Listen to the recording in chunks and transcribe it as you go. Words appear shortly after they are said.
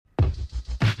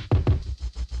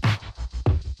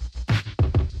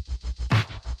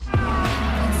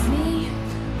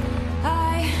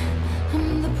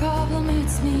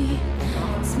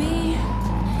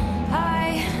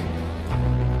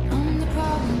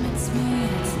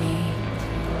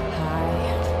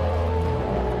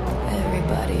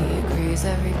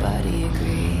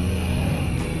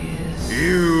agrees.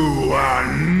 You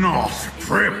are not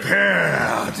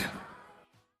prepared.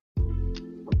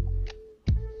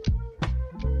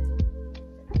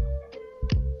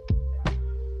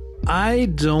 I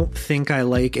don't think I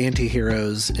like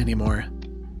Antiheroes anymore.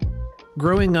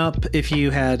 Growing up, if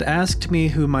you had asked me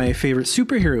who my favorite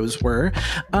superheroes were,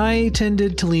 I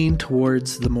tended to lean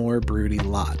towards the more broody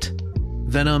lot.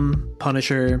 Venom,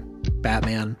 Punisher,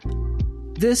 Batman.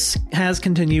 This has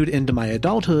continued into my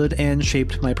adulthood and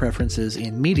shaped my preferences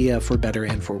in media for better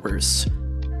and for worse.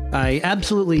 I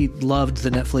absolutely loved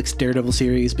the Netflix Daredevil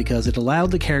series because it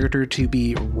allowed the character to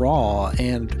be raw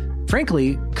and,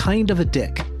 frankly, kind of a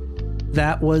dick.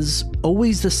 That was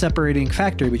always the separating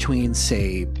factor between,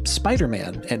 say,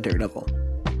 Spider-Man and Daredevil.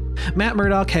 Matt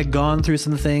Murdock had gone through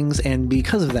some things, and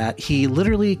because of that, he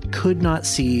literally could not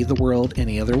see the world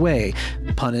any other way,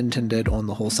 pun intended on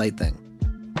the whole site thing.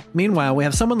 Meanwhile, we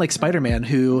have someone like Spider-Man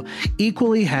who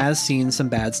equally has seen some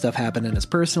bad stuff happen in his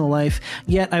personal life,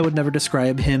 yet I would never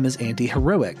describe him as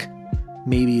anti-heroic.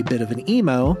 Maybe a bit of an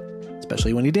emo,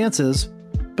 especially when he dances,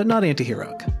 but not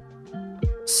anti-heroic.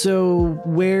 So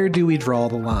where do we draw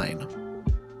the line?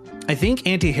 I think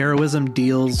anti-heroism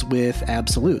deals with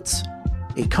absolutes,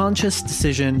 a conscious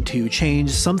decision to change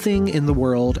something in the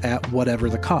world at whatever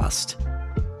the cost.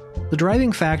 The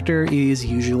driving factor is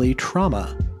usually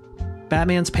trauma.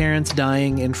 Batman's parents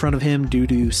dying in front of him due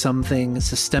to something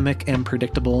systemic and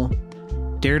predictable.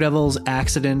 Daredevil's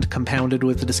accident compounded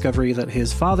with the discovery that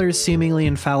his father's seemingly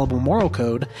infallible moral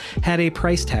code had a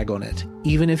price tag on it,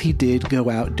 even if he did go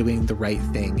out doing the right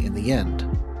thing in the end.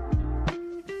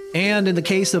 And in the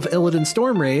case of Illidan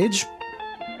Stormrage,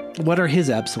 what are his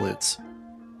absolutes?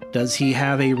 Does he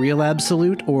have a real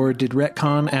absolute, or did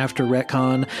retcon after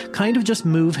retcon kind of just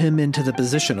move him into the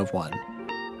position of one?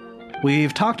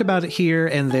 We've talked about it here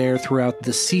and there throughout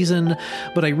this season,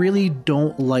 but I really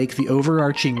don't like the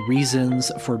overarching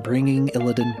reasons for bringing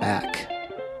Illidan back.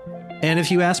 And if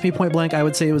you ask me point blank, I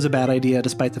would say it was a bad idea,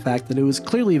 despite the fact that it was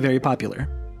clearly very popular.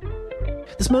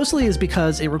 This mostly is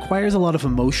because it requires a lot of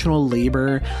emotional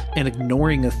labor and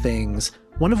ignoring of things,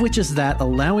 one of which is that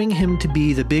allowing him to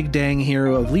be the big dang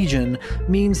hero of Legion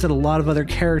means that a lot of other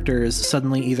characters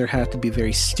suddenly either have to be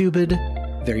very stupid,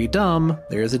 very dumb,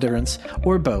 there is a difference,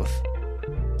 or both.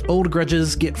 Old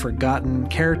grudges get forgotten,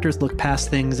 characters look past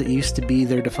things that used to be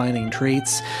their defining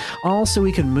traits, all so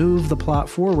we can move the plot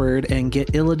forward and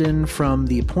get Illidan from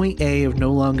the point A of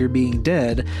no longer being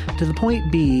dead to the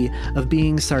point B of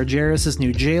being Sargeras'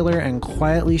 new jailer and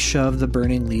quietly shove the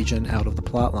Burning Legion out of the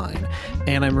plotline.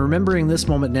 And I'm remembering this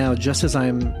moment now just as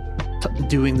I'm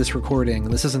doing this recording.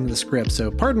 This isn't in the script,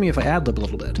 so pardon me if I ad-lib a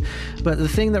little bit. But the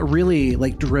thing that really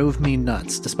drove me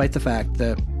nuts, despite the fact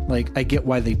that I get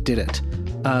why they did it.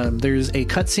 There's a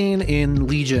cutscene in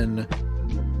Legion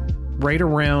right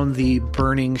around the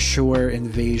Burning Shore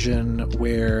invasion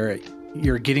where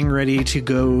you're getting ready to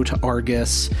go to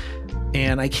Argus,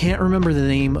 and I can't remember the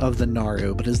name of the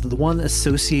Naru, but is the one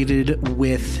associated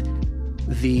with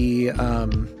the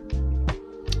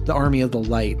Army of the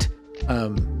Light,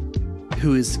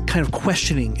 who is kind of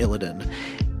questioning Illidan.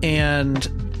 And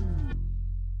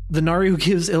the Naru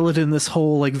gives Illidan this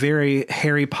whole very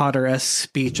Harry Potter-esque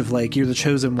speech of you're the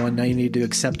chosen one, now you need to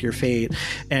accept your fate,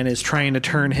 and is trying to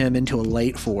turn him into a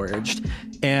light forged.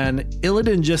 And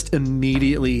Illidan just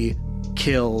immediately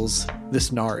kills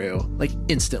this Naru,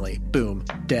 instantly, boom,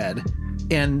 dead.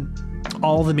 And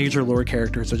all the major lore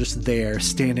characters are just there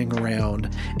standing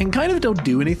around and kind of don't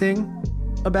do anything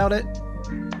about it.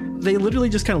 They literally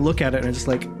just kind of look at it and are just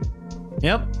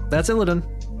yep, that's Illidan.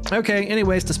 Okay,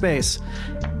 anyways, to space.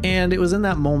 And it was in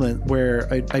that moment where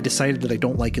I decided that I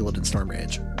don't like Illidan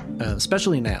Stormrage,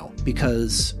 especially now,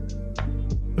 because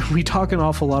we talk an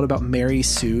awful lot about Mary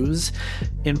Sues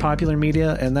in popular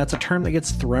media, and that's a term that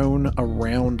gets thrown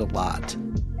around a lot.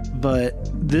 But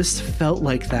this felt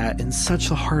like that in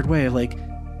such a hard way.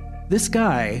 This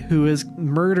guy who has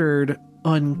murdered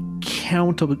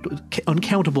uncountable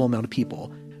amount of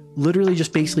people literally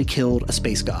just basically killed a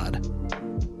space god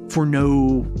for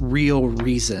no real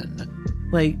reason.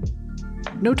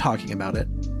 No talking about it.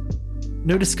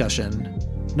 No discussion.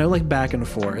 No back and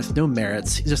forth. No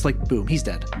merits. He's just boom, he's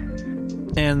dead.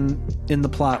 And in the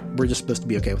plot, we're just supposed to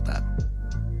be okay with that.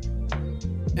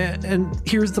 And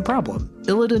here's the problem.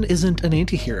 Illidan isn't an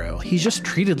anti-hero. He's just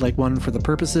treated like one for the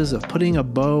purposes of putting a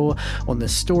bow on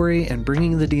this story and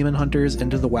bringing the Demon Hunters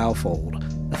into the WoW fold,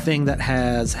 a thing that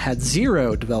has had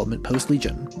zero development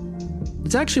post-Legion.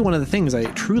 It's actually one of the things I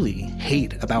truly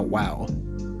hate about WoW.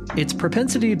 Its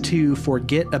propensity to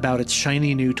forget about its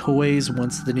shiny new toys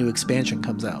once the new expansion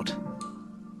comes out.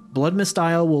 Blood Mist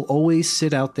Isle will always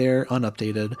sit out there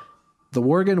unupdated. the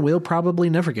Worgen will probably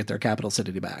never get their capital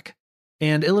city back.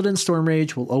 And Illidan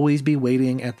Stormrage will always be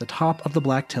waiting at the top of the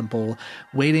Black Temple,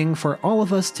 waiting for all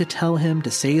of us to tell him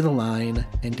to say the line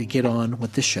and to get on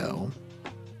with the show.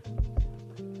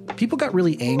 People got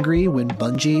really angry when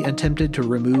Bungie attempted to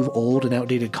remove old and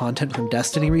outdated content from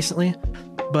Destiny recently,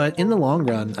 but in the long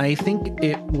run, I think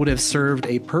it would have served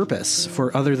a purpose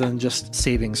for other than just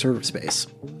saving server space.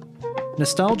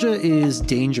 Nostalgia is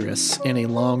dangerous in a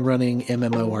long-running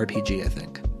MMORPG, I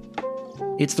think.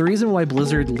 It's the reason why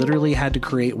Blizzard literally had to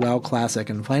create WoW Classic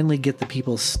and finally get the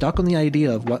people stuck on the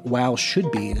idea of what WoW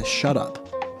should be to shut up,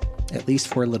 at least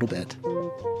for a little bit.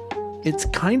 It's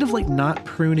kind of like not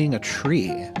pruning a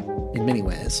tree, in many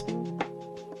ways.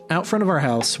 Out front of our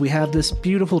house, we have this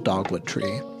beautiful dogwood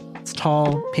tree. It's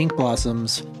tall, pink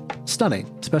blossoms, stunning,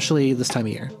 especially this time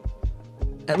of year.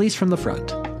 At least from the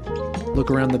front. Look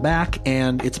around the back,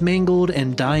 and it's mangled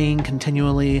and dying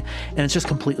continually, and it's just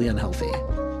completely unhealthy.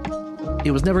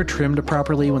 It was never trimmed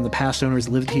properly when the past owners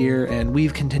lived here, and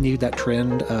we've continued that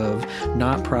trend of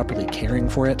not properly caring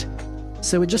for it.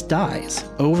 So it just dies,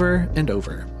 over and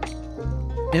over.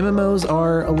 MMOs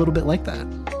are a little bit like that.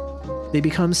 They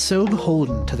become so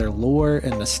beholden to their lore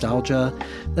and nostalgia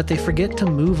that they forget to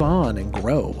move on and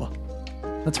grow.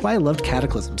 That's why I loved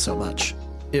Cataclysm so much.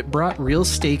 It brought real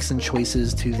stakes and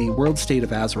choices to the world state of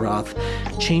Azeroth,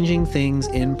 changing things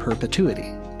in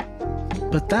perpetuity.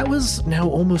 But that was now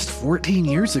almost 14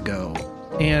 years ago,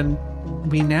 and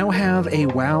we now have a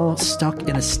WoW stuck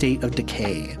in a state of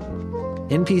decay.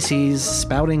 NPCs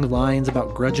spouting lines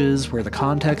about grudges where the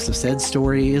context of said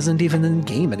story isn't even in the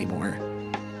game anymore.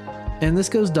 And this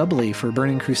goes doubly for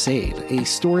Burning Crusade, a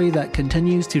story that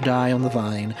continues to die on the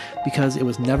vine because it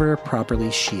was never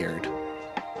properly sheared.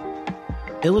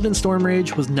 Illidan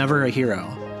Stormrage was never a hero.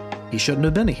 He shouldn't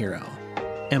have been a hero.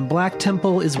 And Black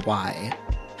Temple is why.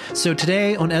 So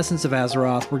today on Essence of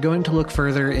Azeroth, we're going to look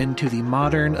further into the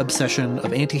modern obsession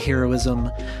of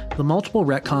anti-heroism, the multiple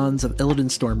retcons of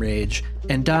Illidan Stormrage,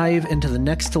 and dive into the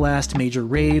next-to-last major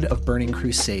raid of Burning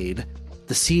Crusade,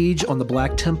 the siege on the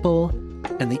Black Temple,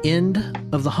 and the end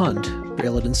of the hunt for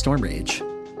Illidan Stormrage.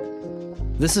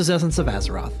 This is Essence of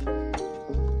Azeroth.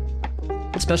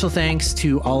 Special thanks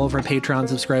to all of our Patreon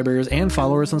subscribers and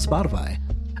followers on Spotify.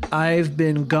 I've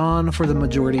been gone for the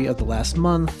majority of the last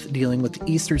month, dealing with the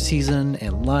Easter season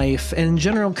and life, and in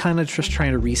general kind of just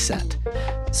trying to reset.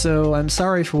 So I'm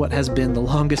sorry for what has been the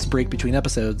longest break between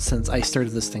episodes since I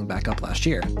started this thing back up last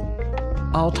year.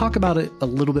 I'll talk about it a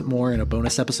little bit more in a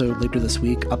bonus episode later this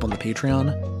week up on the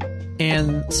Patreon.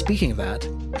 And speaking of that,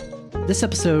 this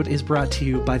episode is brought to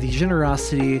you by the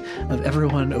generosity of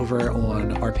everyone over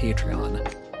on our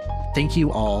Patreon. Thank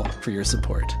you all for your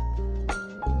support.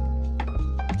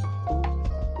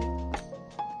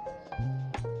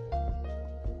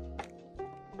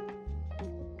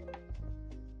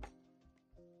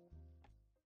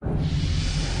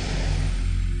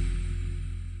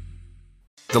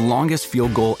 The longest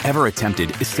field goal ever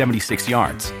attempted is 76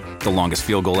 yards. The longest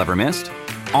field goal ever missed?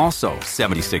 Also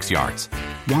 76 yards.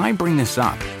 Why bring this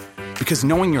up? Because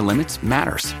knowing your limits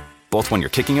matters, both when you're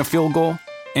kicking a field goal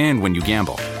and when you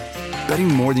gamble. Betting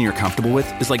more than you're comfortable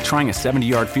with is like trying a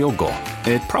 70-yard field goal.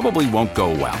 It probably won't go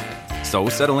well. So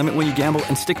set a limit when you gamble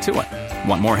and stick to it.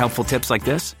 Want more helpful tips like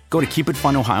this? Go to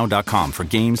keepitfunohio.com for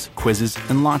games, quizzes,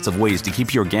 and lots of ways to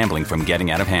keep your gambling from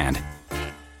getting out of hand.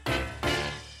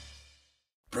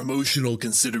 Promotional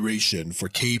consideration for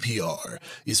KPR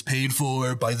is paid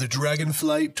for by the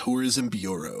Dragonflight Tourism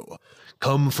Bureau.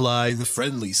 Come fly the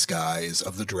friendly skies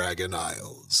of the Dragon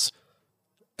Isles.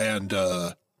 And,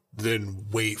 then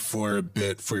wait for a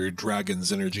bit for your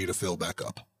dragon's energy to fill back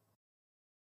up.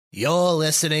 You're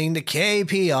listening to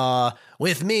KPR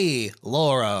with me,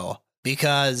 Lauro,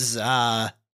 because,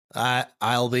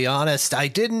 I'll be honest, I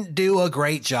didn't do a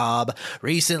great job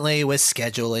recently with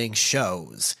scheduling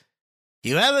shows.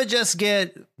 You ever just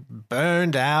get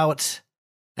burned out?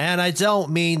 And I don't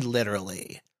mean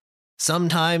literally.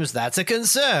 Sometimes that's a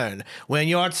concern when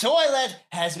your toilet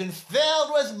has been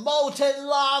filled with molten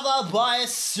lava by a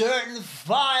certain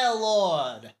fire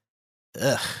lord.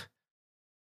 Ugh.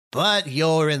 But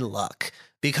you're in luck,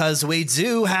 because we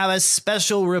do have a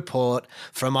special report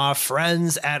from our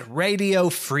friends at Radio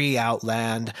Free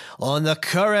Outland on the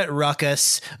current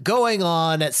ruckus going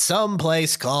on at some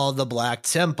place called the Black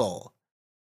Temple.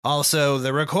 Also,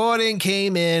 the recording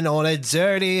came in on a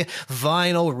dirty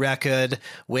vinyl record,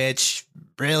 which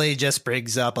really just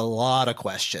brings up a lot of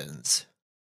questions.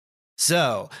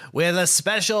 So, with a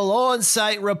special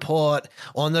on-site report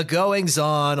on the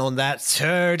goings-on on that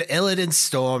turd Illidan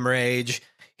Stormrage,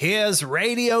 here's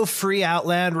Radio Free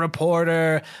Outland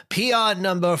reporter Peon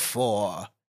number 4,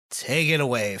 Take it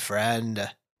away,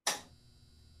 friend.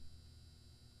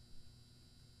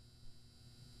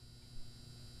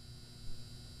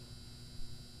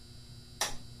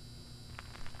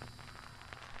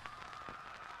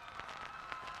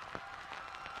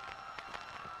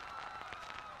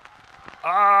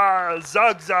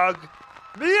 Zug Zug.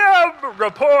 Me am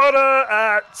reporter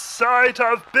at site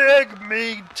of Big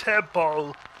Mean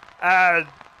Temple, and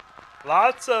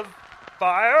lots of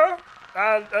fire,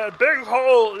 and a big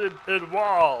hole in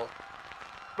wall.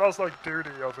 Smells like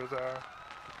duty over there.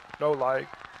 No light.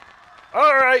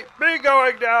 Alright, me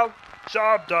going now.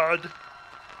 Job done.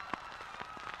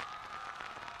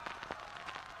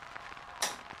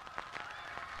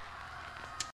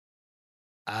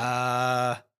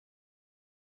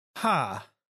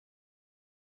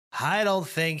 I don't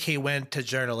think he went to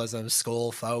journalism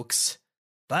school, folks.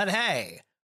 But hey,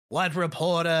 what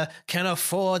reporter can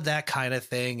afford that kind of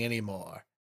thing anymore?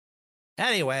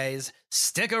 Anyways,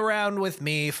 stick around with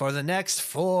me for the next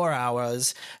 4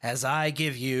 hours as I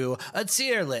give you a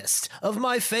tier list of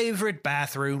my favorite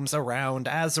bathrooms around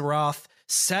Azeroth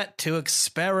set to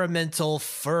experimental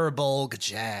Furbolg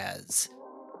jazz.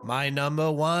 My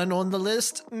number 1 on the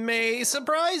list may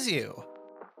surprise you.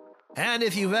 And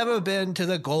if you've ever been to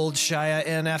the Goldshire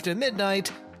Inn after midnight,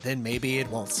 then maybe it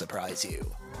won't surprise you.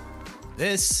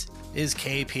 This is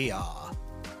KPR.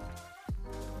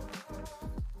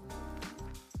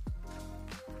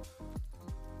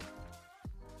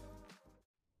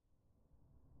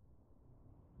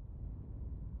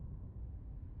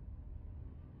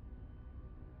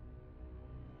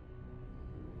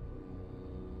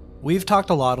 We've talked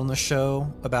a lot on the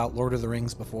show about Lord of the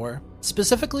Rings before,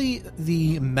 specifically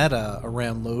the meta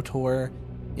around LOTOR,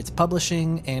 its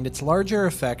publishing, and its larger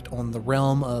effect on the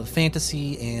realm of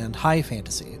fantasy and high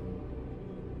fantasy.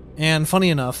 And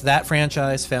funny enough, that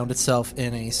franchise found itself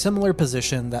in a similar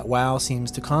position that WoW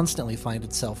seems to constantly find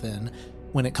itself in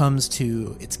when it comes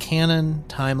to its canon,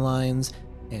 timelines,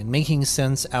 and making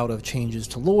sense out of changes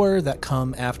to lore that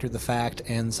come after the fact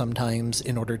and sometimes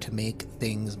in order to make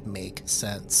things make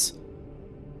sense.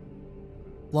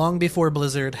 Long before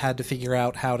Blizzard had to figure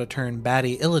out how to turn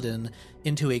baddie Illidan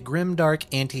into a grimdark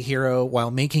anti-hero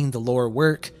while making the lore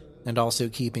work and also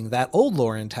keeping that old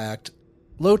lore intact,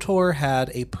 LOTOR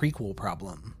had a prequel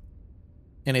problem.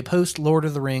 In a post-Lord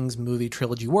of the Rings movie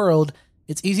trilogy world,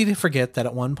 it's easy to forget that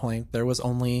at one point there was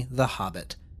only The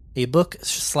Hobbit, a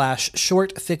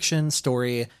book/short fiction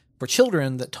story for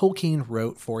children that Tolkien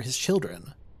wrote for his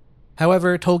children.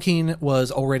 However, Tolkien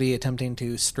was already attempting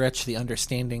to stretch the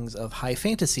understandings of high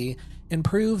fantasy and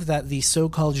prove that the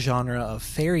so-called genre of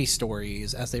fairy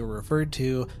stories, as they were referred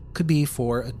to, could be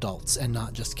for adults and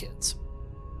not just kids.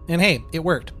 And hey, it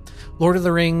worked. Lord of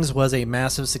the Rings was a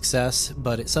massive success,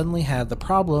 but it suddenly had the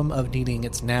problem of needing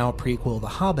its now prequel The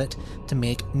Hobbit to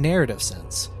make narrative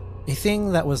sense, a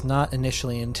thing that was not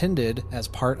initially intended as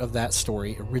part of that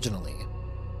story originally.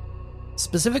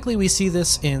 Specifically, we see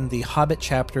this in the Hobbit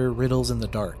chapter Riddles in the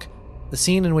Dark, the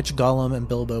scene in which Gollum and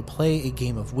Bilbo play a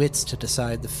game of wits to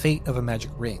decide the fate of a magic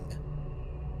ring.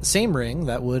 The same ring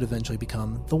that would eventually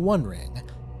become the One Ring,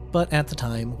 but at the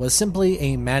time was simply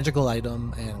a magical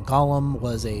item, and Gollum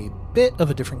was a bit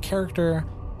of a different character,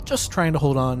 just trying to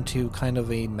hold on to kind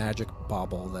of a magic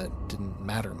bauble that didn't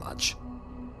matter much.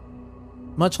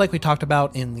 Much like we talked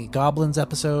about in the Goblins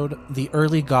episode, the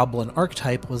early Goblin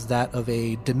archetype was that of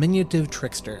a diminutive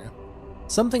trickster,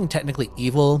 something technically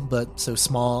evil but so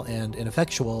small and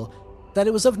ineffectual that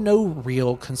it was of no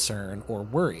real concern or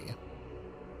worry.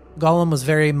 Gollum was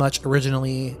very much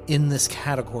originally in this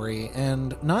category,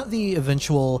 and not the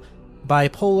eventual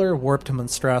bipolar warped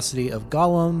monstrosity of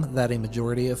Gollum that a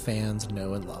majority of fans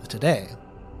know and love today.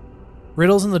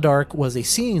 Riddles in the Dark was a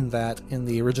scene that, in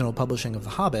the original publishing of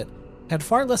The Hobbit, had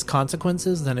far less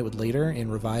consequences than it would later in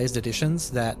revised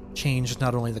editions that changed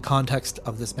not only the context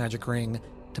of this magic ring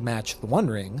to match the One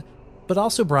Ring, but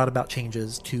also brought about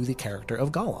changes to the character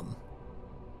of Gollum.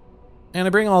 And I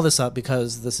bring all this up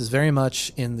because this is very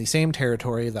much in the same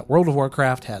territory that World of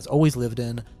Warcraft has always lived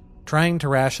in, trying to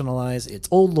rationalize its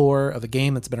old lore of a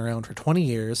game that's been around for 20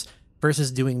 years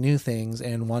versus doing new things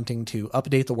and wanting to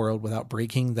update the world without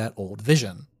breaking that old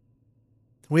vision.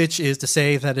 Which is to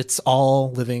say that it's all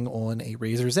living on a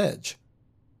razor's edge.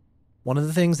 One of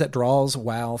the things that draws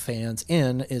WoW fans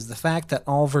in is the fact that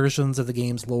all versions of the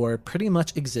game's lore pretty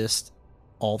much exist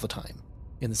all the time,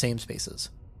 in the same spaces.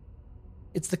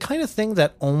 It's the kind of thing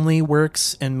that only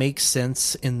works and makes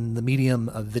sense in the medium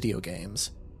of video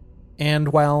games.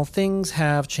 And while things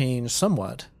have changed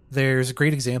somewhat, there's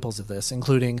great examples of this,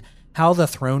 including how the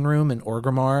throne room in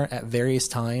Orgrimmar at various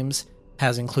times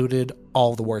has included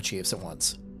all the war chiefs at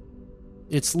once.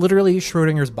 It's literally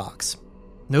Schrodinger's box.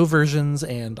 No versions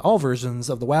and all versions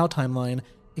of the WoW timeline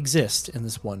exist in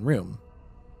this one room.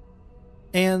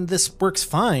 And this works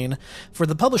fine for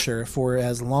the publisher for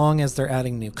as long as they're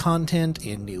adding new content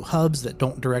and new hubs that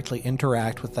don't directly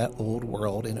interact with that old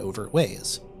world in overt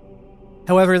ways.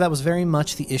 However, that was very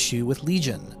much the issue with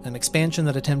Legion, an expansion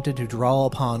that attempted to draw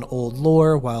upon old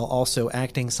lore while also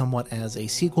acting somewhat as a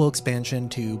sequel expansion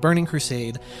to Burning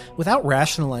Crusade without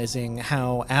rationalizing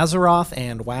how Azeroth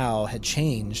and WoW had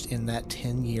changed in that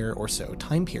 10-year or so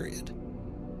time period.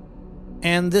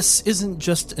 And this isn't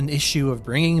just an issue of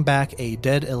bringing back a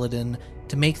dead Illidan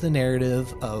to make the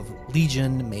narrative of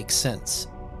Legion make sense.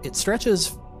 It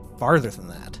stretches farther than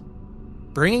that.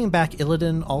 Bringing back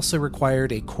Illidan also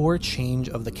required a core change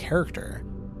of the character,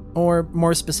 or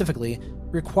more specifically,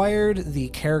 required the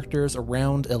characters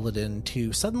around Illidan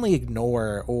to suddenly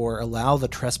ignore or allow the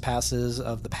trespasses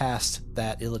of the past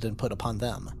that Illidan put upon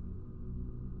them.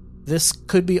 This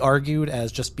could be argued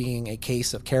as just being a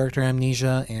case of character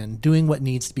amnesia and doing what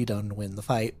needs to be done to win the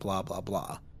fight, blah blah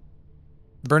blah.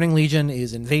 The Burning Legion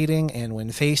is invading, and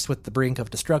when faced with the brink of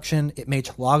destruction, it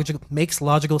makes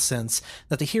logical sense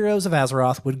that the heroes of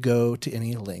Azeroth would go to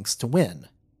any lengths to win.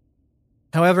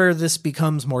 However, this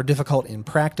becomes more difficult in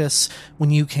practice when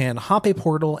you can hop a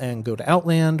portal and go to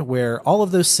Outland, where all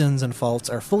of those sins and faults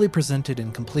are fully presented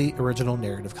in complete original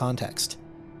narrative context.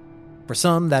 For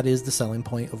some, that is the selling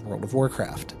point of World of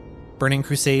Warcraft. Burning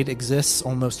Crusade exists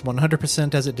almost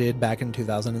 100% as it did back in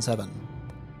 2007.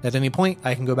 At any point,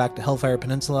 I can go back to Hellfire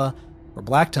Peninsula or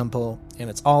Black Temple, and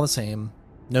it's all the same.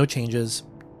 No changes,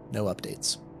 no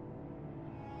updates.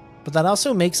 But that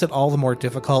also makes it all the more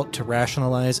difficult to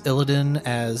rationalize Illidan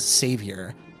as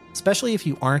savior, especially if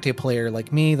you aren't a player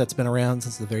like me that's been around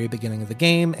since the very beginning of the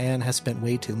game and has spent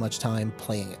way too much time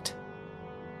playing it.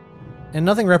 And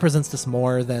nothing represents this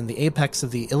more than the apex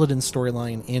of the Illidan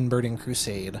storyline in Burning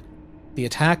Crusade, the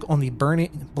attack on the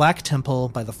Black Temple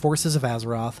by the forces of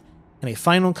Azeroth, and a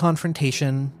final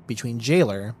confrontation between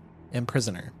jailer and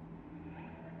prisoner.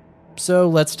 So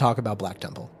let's talk about Black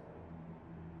Temple.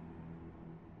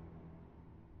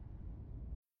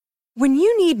 When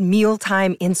you need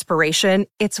mealtime inspiration,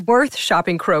 it's worth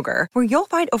shopping Kroger, where you'll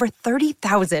find over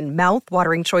 30,000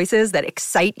 mouth-watering choices that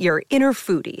excite your inner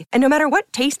foodie. And no matter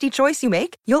what tasty choice you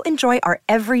make, you'll enjoy our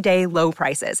everyday low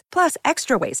prices, plus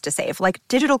extra ways to save, like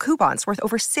digital coupons worth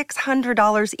over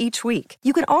 $600 each week.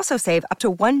 You can also save up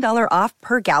to $1 off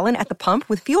per gallon at the pump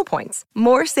with fuel points.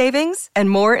 More savings and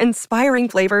more inspiring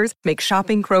flavors make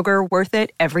shopping Kroger worth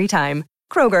it every time.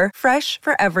 Kroger, fresh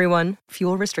for everyone.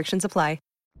 Fuel restrictions apply.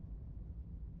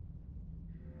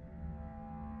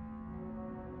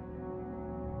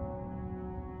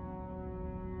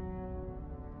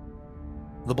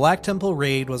 The Black Temple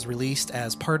raid was released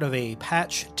as part of a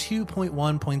patch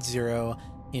 2.1.0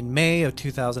 in May of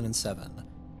 2007,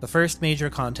 the first major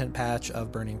content patch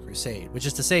of Burning Crusade, which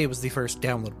is to say it was the first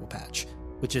downloadable patch,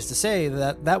 which is to say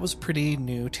that that was pretty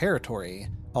new territory,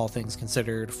 all things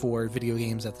considered, for video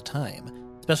games at the time,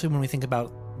 especially when we think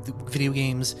about video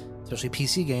games, especially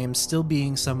PC games, still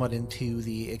being somewhat into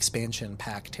the expansion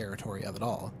pack territory of it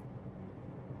all.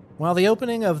 While the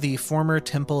opening of the former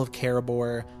Temple of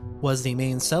Karabor was the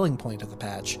main selling point of the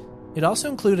patch, it also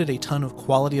included a ton of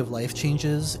quality of life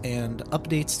changes and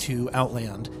updates to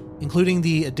Outland, including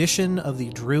the addition of the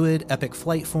Druid Epic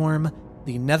Flight Form,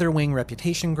 the Netherwing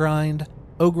Reputation Grind,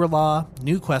 Ogre Law,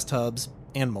 new quest hubs,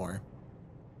 and more.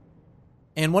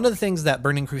 And one of the things that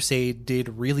Burning Crusade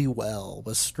did really well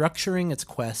was structuring its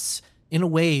quests in a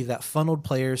way that funneled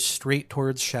players straight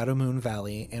towards Shadowmoon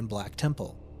Valley and Black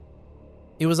Temple.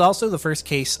 It was also the first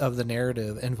case of the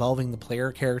narrative involving the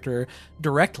player character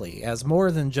directly as more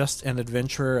than just an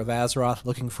adventurer of Azeroth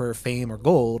looking for fame or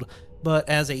gold, but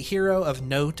as a hero of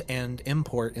note and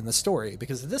import in the story,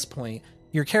 because at this point,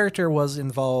 your character was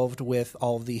involved with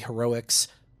all the heroics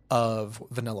of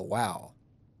vanilla WoW.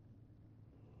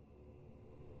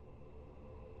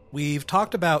 We've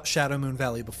talked about Shadowmoon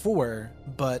Valley before,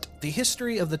 but the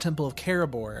history of the Temple of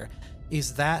Karabor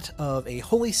is that of a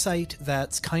holy site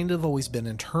that's kind of always been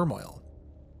in turmoil.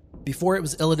 Before it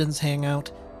was Illidan's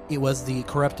hangout, it was the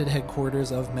corrupted headquarters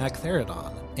of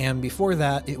Magtheridon, and before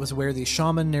that, it was where the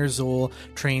shaman Ner'zhul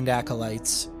trained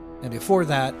acolytes, and before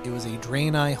that, it was a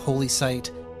Draenei holy site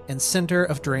and center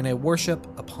of Draenei worship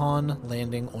upon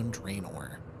landing on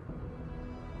Draenor.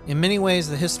 In many ways,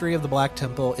 the history of the Black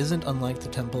Temple isn't unlike the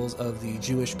temples of the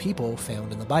Jewish people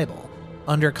found in the Bible,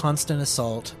 under constant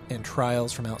assault and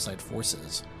trials from outside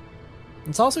forces.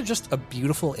 It's also just a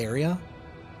beautiful area.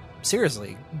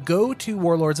 Seriously, go to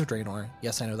Warlords of Draenor,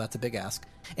 yes I know that's a big ask,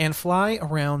 and fly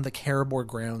around the Karabor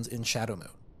grounds in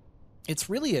Shadowmoon. It's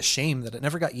really a shame that it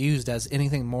never got used as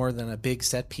anything more than a big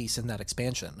set piece in that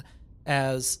expansion,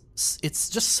 as it's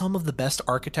just some of the best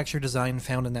architecture design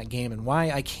found in that game, and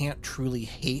why I can't truly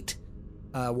hate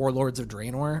Warlords of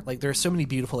Draenor. Like, there are so many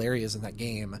beautiful areas in that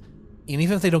game, and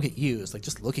even if they don't get used, like,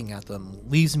 just looking at them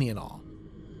leaves me in awe.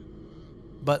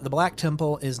 But the Black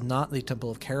Temple is not the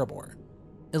Temple of Karabor.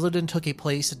 Illidan took a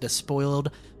place despoiled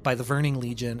by the Burning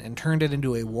Legion and turned it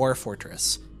into a war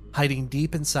fortress, hiding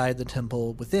deep inside the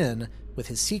temple within, with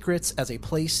his secrets as a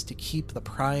place to keep the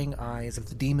prying eyes of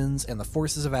the demons and the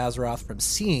forces of Azeroth from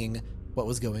seeing what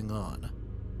was going on.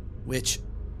 Which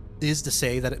is to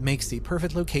say that it makes the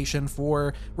perfect location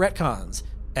for retcons,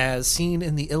 as seen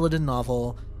in the Illidan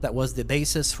novel that was the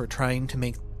basis for trying to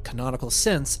make canonical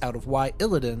sense out of why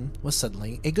Illidan was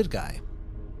suddenly a good guy.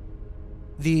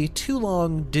 The too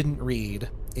long didn't read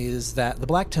is that the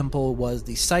Black Temple was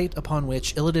the site upon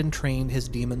which Illidan trained his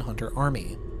demon hunter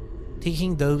army,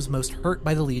 taking those most hurt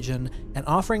by the Legion and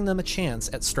offering them a chance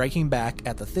at striking back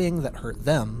at the thing that hurt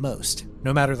them most,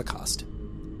 no matter the cost.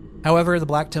 However, the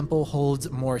Black Temple holds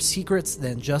more secrets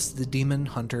than just the demon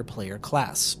hunter player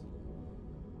class.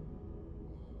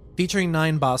 Featuring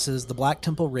 9 bosses, the Black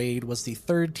Temple raid was the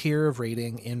 3rd tier of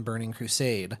raiding in Burning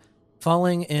Crusade,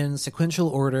 falling in sequential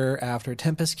order after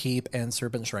Tempest Keep and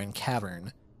Serpent Shrine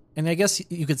Cavern. And I guess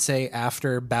you could say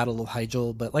after Battle of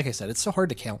Hyjal, but like I said, it's so hard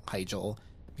to count Hyjal,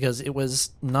 because it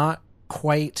was not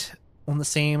quite on the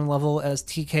same level as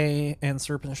TK and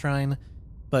Serpent Shrine,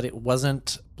 but it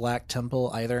wasn't Black Temple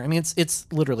either. I mean, it's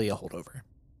literally a holdover.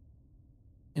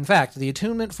 In fact, the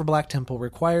attunement for Black Temple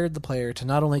required the player to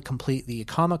not only complete the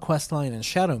Akama questline in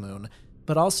Shadowmoon,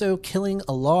 but also killing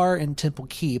Alar in Temple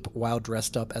Keep while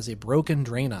dressed up as a broken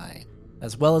Draenei,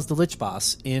 as well as the Lich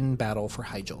Boss in Battle for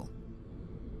Hyjal.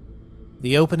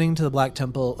 The opening to the Black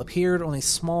Temple appeared on a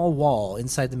small wall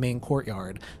inside the main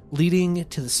courtyard, leading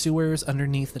to the sewers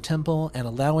underneath the temple and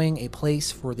allowing a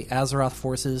place for the Azeroth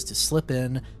forces to slip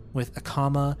in with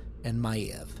Akama and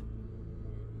Maiev.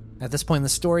 At this point in the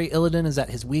story, Illidan is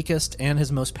at his weakest and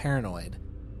his most paranoid.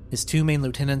 His 2 main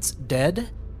lieutenants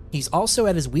dead. He's also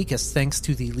at his weakest thanks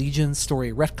to the Legion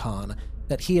story retcon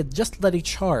that he had just led a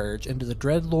charge into the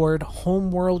Dreadlord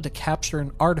homeworld to capture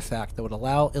an artifact that would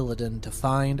allow Illidan to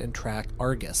find and track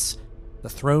Argus, the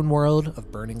throne world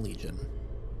of Burning Legion.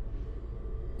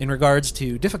 In regards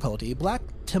to difficulty, Black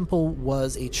Temple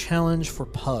was a challenge for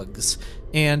pugs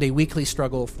and a weekly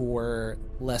struggle for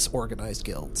less organized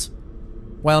guilds.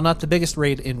 While not the biggest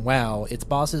raid in WoW, its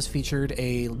bosses featured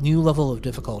a new level of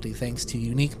difficulty thanks to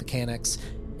unique mechanics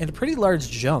and a pretty large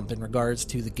jump in regards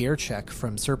to the gear check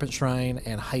from Serpent Shrine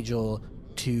and Hyjal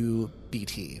to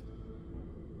BT.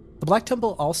 The Black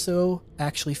Temple also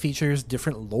actually features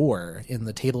different lore in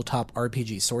the tabletop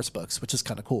RPG sourcebooks, which is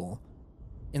kind of cool.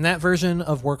 In that version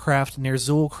of Warcraft,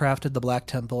 Ner'zhul crafted the Black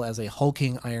Temple as a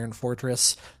hulking iron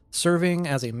fortress, serving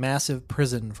as a massive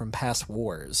prison from past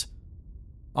wars.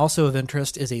 Also of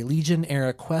interest is a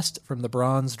Legion-era quest from the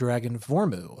Bronze Dragon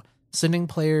Vormu, sending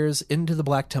players into the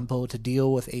Black Temple to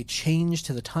deal with a change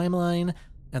to the timeline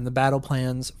and the battle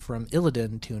plans from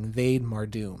Illidan to invade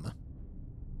Mardum,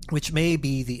 which may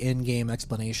be the in-game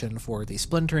explanation for the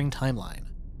splintering timeline.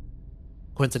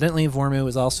 Coincidentally, Vormu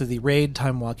is also the raid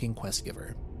time-walking quest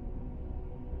giver.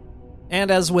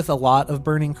 And as with a lot of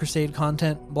Burning Crusade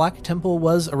content, Black Temple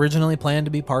was originally planned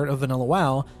to be part of Vanilla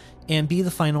WoW and be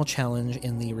the final challenge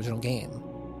in the original game.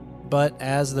 But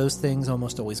as those things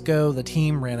almost always go, the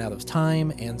team ran out of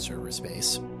time and server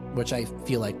space, which I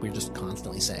feel like we're just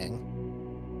constantly saying.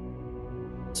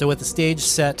 So with the stage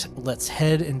set, let's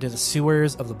head into the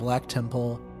sewers of the Black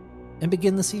Temple and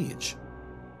begin the siege.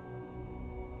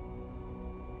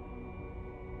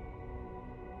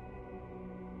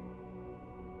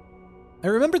 I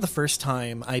remember the first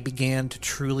time I began to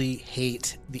truly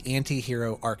hate the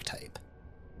anti-hero archetype.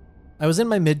 I was in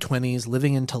my mid-20s,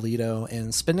 living in Toledo,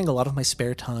 and spending a lot of my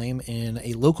spare time in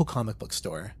a local comic book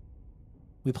store.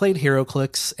 We played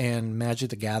HeroClix and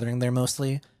Magic the Gathering there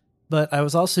mostly, but I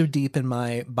was also deep in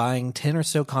my buying 10 or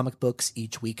so comic books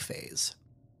each week phase.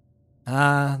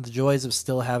 Ah, the joys of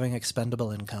still having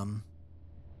expendable income.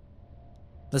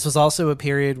 This was also a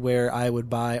period where I would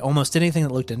buy almost anything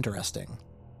that looked interesting.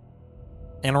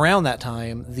 And around that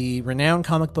time, the renowned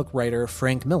comic book writer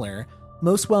Frank Miller,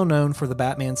 most well known for the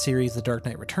Batman series The Dark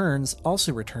Knight Returns,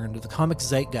 also returned to the comic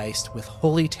zeitgeist with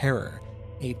Holy Terror,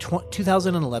 a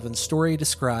 2011 story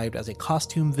described as a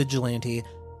costume vigilante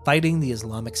fighting the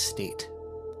Islamic State.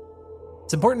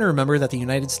 It's important to remember that the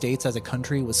United States as a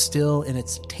country was still in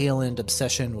its tail-end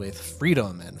obsession with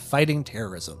freedom and fighting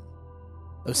terrorism.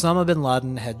 Osama bin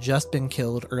Laden had just been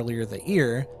killed earlier that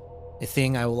year, a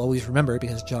thing I will always remember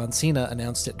because John Cena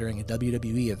announced it during a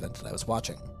WWE event that I was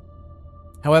watching.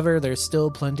 However, there's still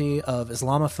plenty of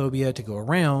Islamophobia to go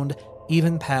around,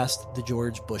 even past the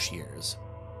George Bush years.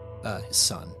 His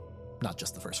son, not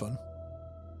just the first one.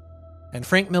 And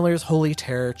Frank Miller's Holy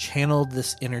Terror channeled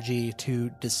this energy to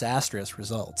disastrous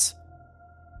results.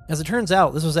 As it turns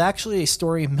out, this was actually a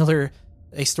story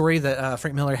that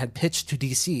Frank Miller had pitched to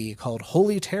DC called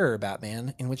Holy Terror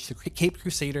Batman, in which the Caped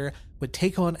Crusader would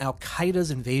take on Al-Qaeda's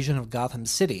invasion of Gotham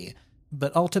City,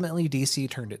 but ultimately DC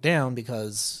turned it down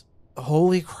because,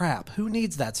 holy crap, who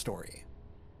needs that story?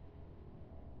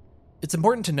 It's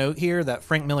important to note here that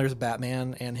Frank Miller's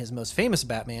Batman and his most famous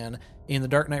Batman in The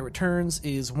Dark Knight Returns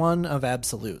is one of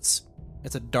absolutes.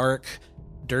 It's a dark,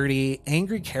 dirty,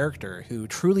 angry character who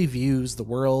truly views the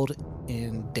world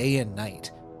in day and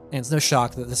night. And it's no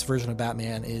shock that this version of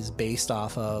Batman is based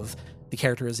off of the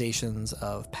characterizations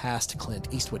of past Clint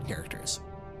Eastwood characters.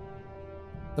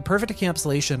 The perfect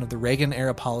encapsulation of the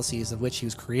Reagan-era policies of which he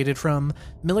was created from,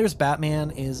 Miller's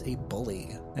Batman is a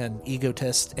bully, an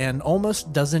egotist, and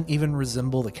almost doesn't even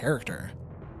resemble the character.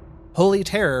 Holy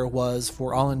Terror was,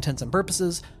 for all intents and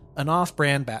purposes, an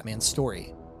off-brand Batman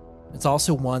story. It's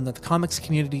also one that the comics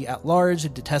community at large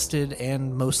detested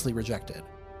and mostly rejected.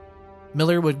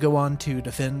 Miller would go on to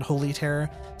defend Holy Terror,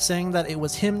 saying that it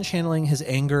was him channeling his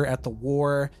anger at the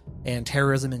war and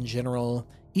terrorism in general,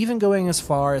 even going as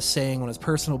far as saying on his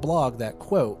personal blog that,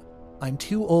 quote, "I'm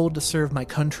too old to serve my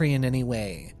country in any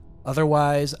way.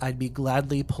 Otherwise, I'd be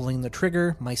gladly pulling the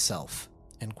trigger myself,"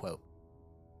 end quote.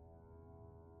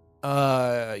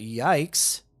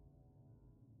 Yikes.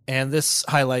 And this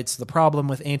highlights the problem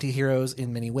with anti-heroes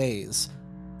in many ways.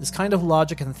 This kind of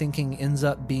logic and thinking ends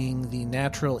up being the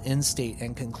natural end state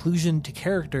and conclusion to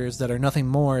characters that are nothing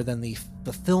more than the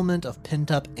fulfillment of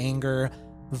pent-up anger,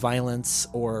 violence,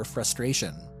 or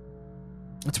frustration.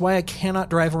 That's why I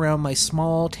cannot drive around my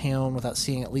small town without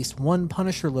seeing at least one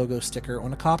Punisher logo sticker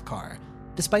on a cop car,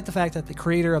 despite the fact that the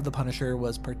creator of the Punisher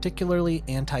was particularly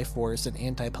anti-force and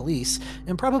anti-police,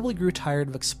 and probably grew tired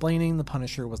of explaining the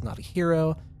Punisher was not a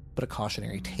hero, but a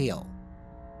cautionary tale.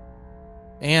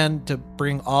 And to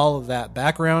bring all of that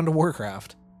background to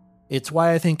Warcraft, it's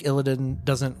why I think Illidan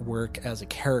doesn't work as a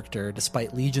character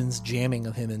despite Legion's jamming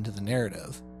of him into the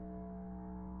narrative.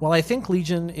 While I think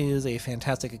Legion is a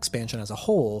fantastic expansion as a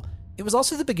whole, it was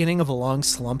also the beginning of a long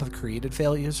slump of creative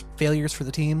failures for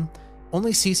the team,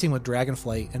 only ceasing with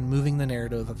Dragonflight and moving the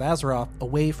narrative of Azeroth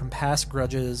away from past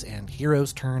grudges and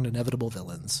heroes turned inevitable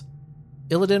villains.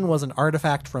 Illidan was an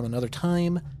artifact from another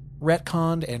time,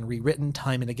 retconned and rewritten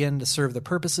time and again to serve the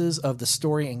purposes of the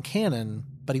story and canon,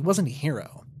 but he wasn't a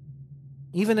hero.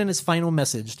 Even in his final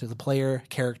message to the player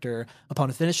character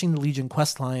upon finishing the Legion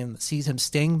questline that sees him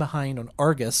staying behind on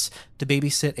Argus to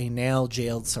babysit a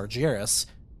now-jailed Sargeras,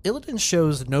 Illidan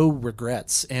shows no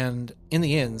regrets and, in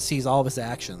the end, sees all of his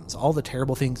actions, all the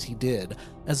terrible things he did,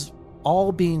 as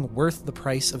all being worth the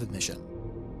price of admission.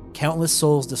 Countless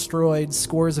souls destroyed,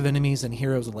 scores of enemies and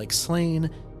heroes alike slain,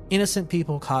 innocent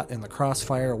people caught in the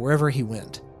crossfire wherever he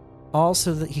went, all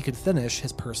so that he could finish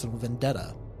his personal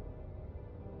vendetta.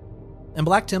 And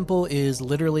Black Temple is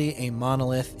literally a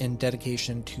monolith in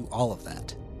dedication to all of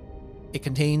that. It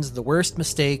contains the worst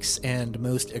mistakes and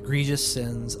most egregious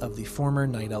sins of the former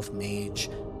Night Elf mage,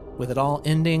 with it all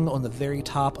ending on the very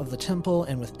top of the temple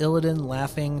and with Illidan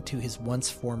laughing to his once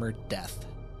former death.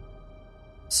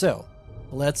 So,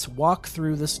 let's walk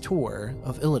through this tour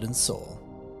of Illidan's soul.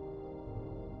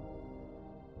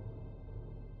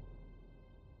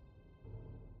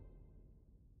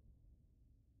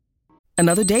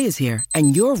 Another day is here,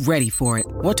 and you're ready for it.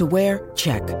 What to wear?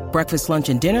 Check. Breakfast, lunch,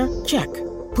 and dinner? Check.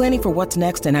 Planning for what's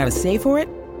next and how to save for it?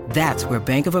 That's where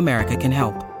Bank of America can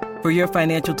help. For your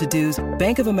financial to-dos,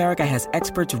 Bank of America has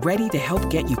experts ready to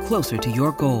help get you closer to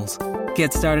your goals.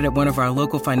 Get started at one of our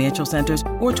local financial centers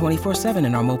or 24/7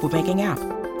 in our mobile banking app.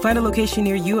 Find a location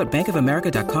near you at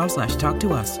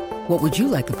bankofamerica.com/talktous. What would you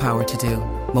like the power to do?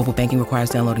 Mobile banking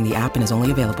requires downloading the app and is only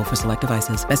available for select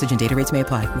devices. Message and data rates may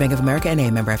apply. Bank of America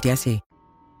N.A., member FDIC.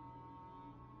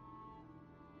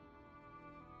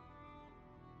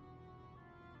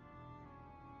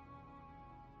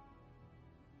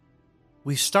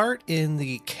 We start in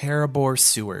the Karabor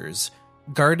sewers,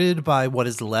 guarded by what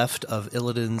is left of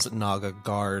Illidan's Naga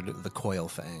guard, the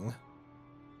Coilfang.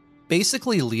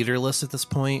 Basically leaderless at this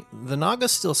point, the Naga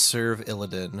still serve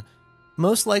Illidan,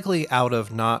 most likely out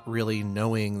of not really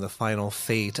knowing the final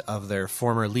fate of their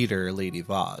former leader, Lady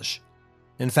Vaj.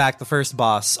 In fact, the first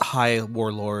boss, High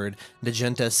Warlord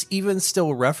Nagentis, even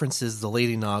still references the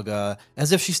Lady Naga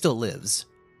as if she still lives.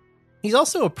 He's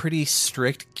also a pretty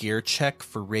strict gear check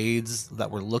for raids that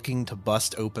were looking to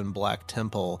bust open Black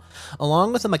Temple,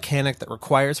 along with a mechanic that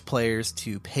requires players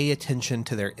to pay attention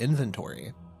to their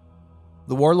inventory.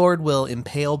 The Warlord will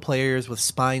impale players with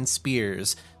spine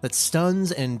spears that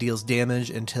stuns and deals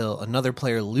damage until another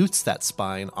player loots that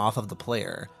spine off of the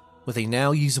player, with a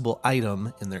now usable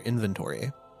item in their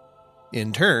inventory.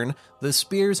 In turn, the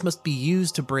spears must be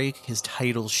used to break his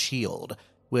title shield,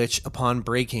 which upon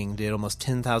breaking did almost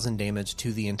 10,000 damage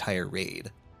to the entire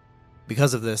raid.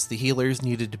 Because of this, the healers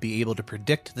needed to be able to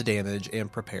predict the damage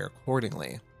and prepare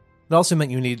accordingly. It also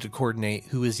meant you needed to coordinate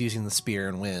who was using the spear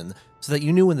and when, so that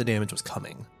you knew when the damage was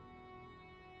coming.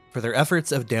 For their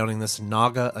efforts of downing this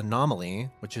Naga anomaly,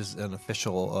 which is an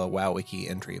official WoW Wiki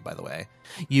entry, by the way,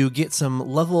 you get some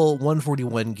level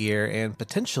 141 gear and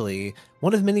potentially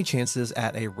one of many chances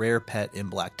at a rare pet in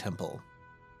Black Temple.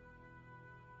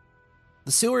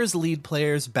 The sewers lead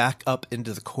players back up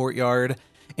into the courtyard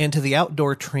and to the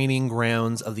outdoor training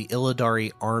grounds of the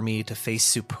Illidari army to face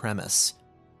Supremus,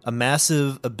 a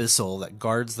massive abyssal that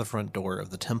guards the front door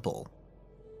of the temple.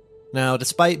 Now,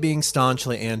 despite being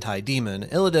staunchly anti-demon,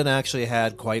 Illidan actually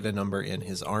had quite a number in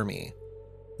his army.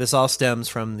 This all stems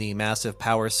from the massive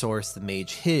power source the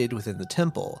mage hid within the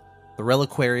temple, the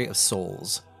Reliquary of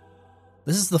Souls.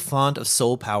 This is the font of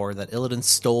soul power that Illidan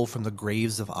stole from the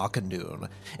graves of Akandun,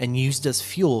 and used as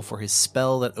fuel for his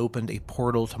spell that opened a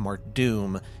portal to Mart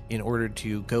Doom in order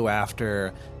to go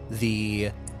after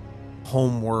the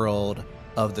home world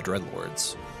of the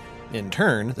Dreadlords. In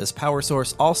turn, this power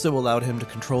source also allowed him to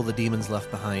control the demons left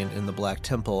behind in the Black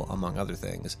Temple, among other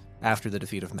things, after the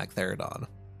defeat of Magtheridon.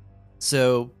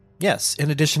 So, yes,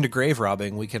 in addition to grave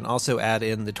robbing, we can also add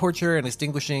in the torture and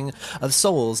extinguishing of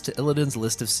souls to Illidan's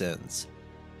list of sins.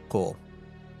 Cool.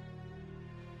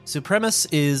 Supremus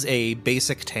is a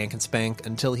basic tank and spank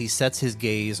until he sets his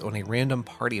gaze on a random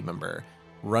party member,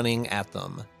 running at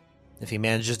them. If he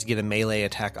manages to get a melee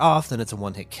attack off, then it's a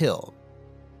one-hit kill.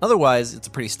 Otherwise, it's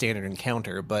a pretty standard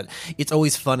encounter, but it's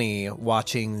always funny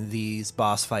watching these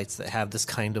boss fights that have this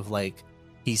kind of like,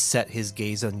 he set his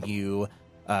gaze on you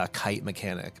kite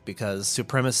mechanic, because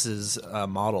Supremus's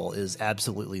model is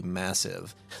absolutely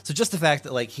massive. So just the fact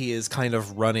that like he is kind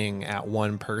of running at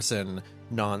one person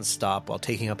nonstop while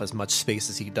taking up as much space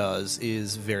as he does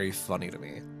is very funny to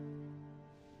me.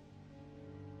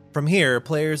 From here,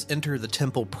 players enter the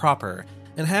temple proper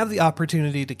and have the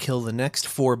opportunity to kill the next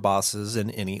 4 bosses in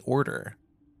any order.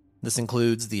 This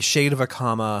includes the Shade of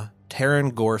Akama,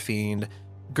 Terran Gorefiend,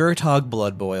 Gurtog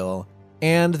Bloodboil,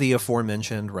 and the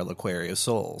aforementioned Reliquary of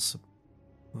Souls.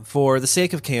 For the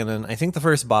sake of canon, I think the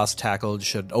first boss tackled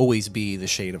should always be the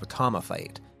Shade of Akama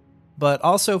fight, but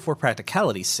also for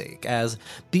practicality's sake, as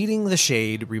beating the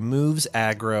Shade removes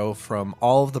aggro from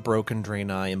all of the broken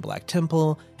Draenei in Black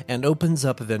Temple and opens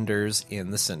up vendors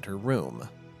in the center room.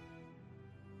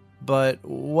 But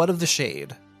what of the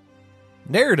Shade?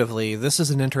 Narratively, this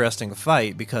is an interesting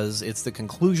fight because it's the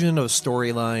conclusion of a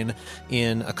storyline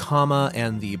in Akama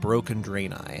and the Broken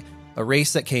Draenei, a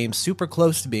race that came super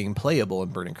close to being playable in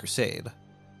Burning Crusade.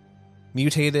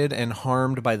 Mutated and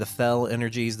harmed by the fell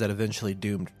energies that eventually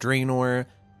doomed Draenor,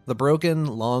 the Broken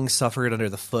long suffered under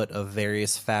the foot of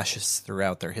various fascists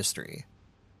throughout their history.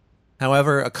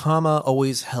 However, Akama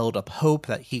always held up hope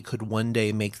that he could one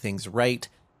day make things right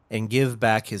and give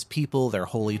back his people their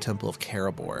holy temple of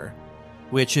Karabor,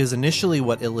 which is initially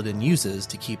what Illidan uses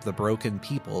to keep the broken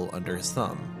people under his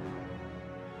thumb.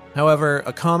 However,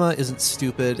 Akama isn't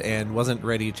stupid and wasn't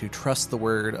ready to trust the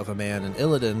word of a man in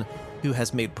Illidan who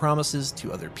has made promises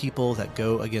to other people that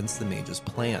go against the mage's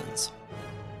plans.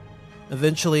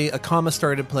 Eventually, Akama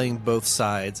started playing both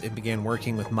sides and began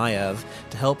working with Maiev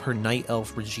to help her Night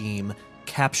Elf regime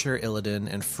capture Illidan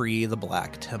and free the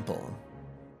Black Temple.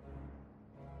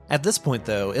 At this point,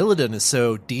 though, Illidan is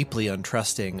so deeply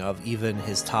untrusting of even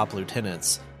his top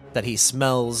lieutenants that he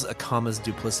smells Akama's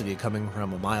duplicity coming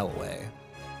from a mile away.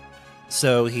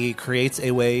 So he creates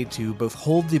a way to both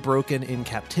hold the Broken in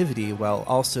captivity while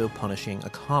also punishing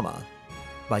Akama.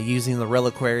 By using the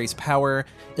Reliquary's power,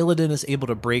 Illidan is able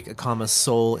to break Akama's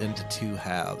soul into 2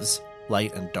 halves,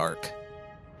 light and dark.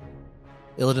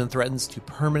 Illidan threatens to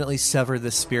permanently sever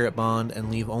this spirit bond and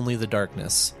leave only the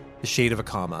darkness, the Shade of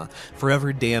Akama,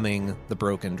 forever damning the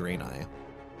Broken Draenei.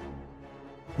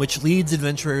 Which leads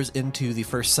adventurers into the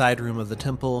first side room of the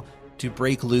temple to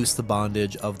break loose the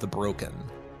bondage of the Broken.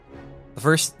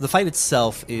 The fight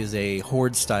itself is a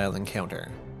horde-style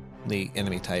encounter. The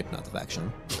enemy type, not the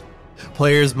faction.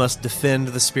 Players must defend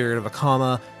the spirit of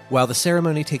Akama while the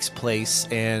ceremony takes place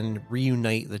and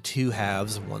reunite the 2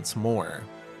 halves once more.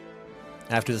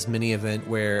 After this mini-event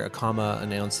where Akama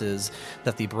announces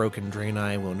that the broken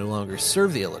Draenei will no longer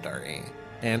serve the Illidari.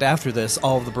 And after this,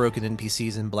 all of the broken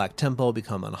NPCs in Black Temple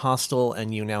become unhostile,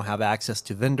 and you now have access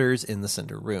to vendors in the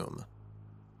center room.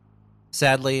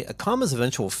 Sadly, Akama's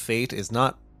eventual fate is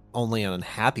not only an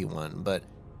unhappy one, but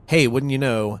hey, wouldn't you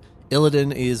know,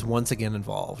 Illidan is once again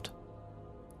involved.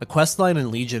 A questline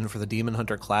in Legion for the Demon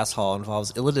Hunter class hall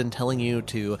involves Illidan telling you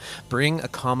to bring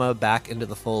Akama back into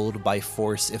the fold by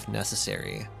force if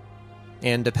necessary.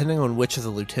 And depending on which of the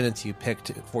lieutenants you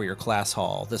picked for your class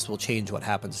hall, this will change what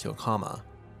happens to Akama.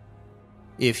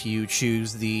 If you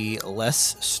choose the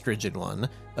less stringent one,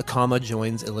 Akama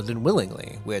joins Illidan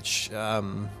willingly, which,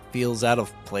 feels out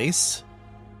of place.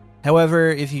 However,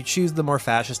 if you choose the more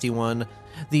fascisty one,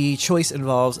 the choice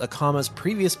involves Akama's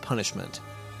previous punishment.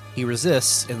 He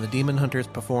resists, and the Demon Hunters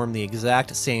perform the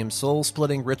exact same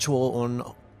soul-splitting ritual on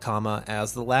Akama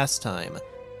as the last time,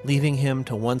 leaving him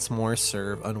to once more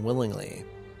serve unwillingly.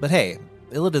 But hey,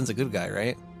 Illidan's a good guy,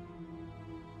 right?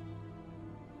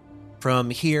 From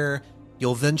here,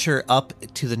 you'll venture up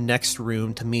to the next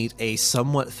room to meet a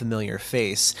somewhat familiar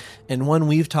face, and one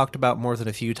we've talked about more than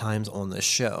a few times on this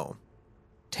show.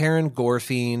 Terran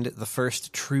Gorefiend, the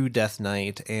first true Death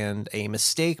Knight, and a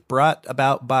mistake brought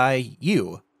about by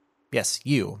you. Yes,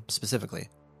 you, specifically.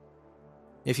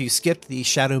 If you skipped the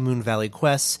Shadow Moon Valley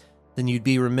quests, then you'd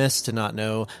be remiss to not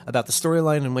know about the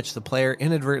storyline in which the player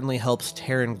inadvertently helps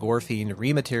Terran Gorefiend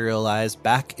rematerialize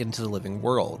back into the living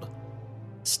world.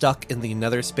 Stuck in the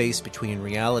nether space between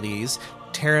realities,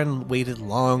 Terran waited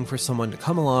long for someone to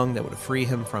come along that would free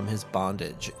him from his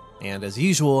bondage. And as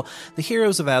usual, the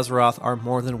heroes of Azeroth are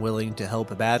more than willing to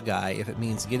help a bad guy if it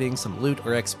means getting some loot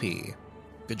or XP.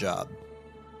 Good job.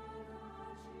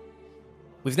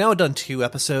 We've now done 2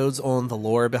 episodes on the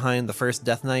lore behind the first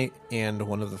Death Knight and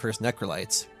one of the first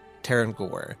Necrolites, Terran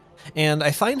Gore. And I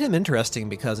find him interesting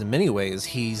because in many ways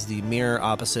he's the mirror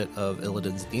opposite of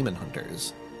Illidan's Demon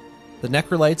Hunters. The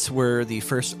Necrolites were the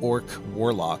first orc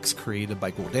warlocks created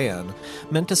by Gul'dan,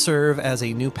 meant to serve as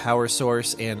a new power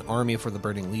source and army for the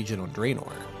Burning Legion on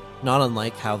Draenor, not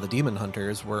unlike how the Demon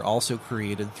Hunters were also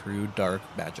created through dark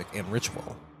magic and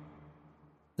ritual.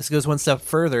 This goes one step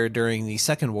further during the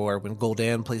Second War when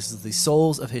Gul'dan places the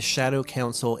souls of his Shadow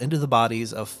Council into the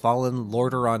bodies of fallen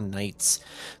Lordaeron knights,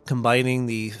 combining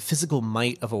the physical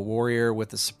might of a warrior with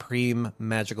the supreme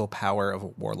magical power of a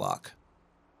warlock.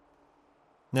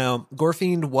 Now,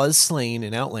 Gorefiend was slain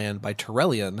in Outland by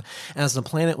Turellian as the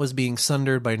planet was being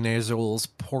sundered by Ner'zhul's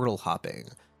portal hopping,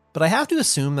 but I have to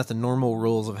assume that the normal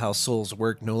rules of how souls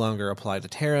work no longer apply to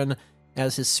Terran,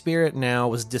 as his spirit now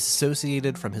was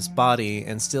disassociated from his body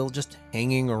and still just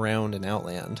hanging around in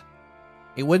Outland.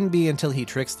 It wouldn't be until he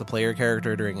tricks the player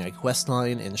character during a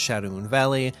questline in Shadow Moon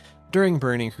Valley during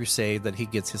Burning Crusade that he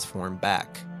gets his form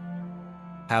back.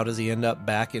 How does he end up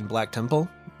back in Black Temple?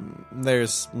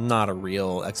 There's not a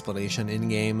real explanation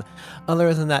in-game,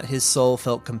 other than that his soul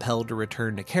felt compelled to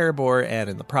return to Karabor, and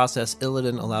in the process,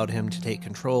 Illidan allowed him to take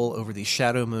control over the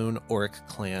Shadow Moon Orc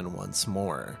clan once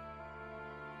more.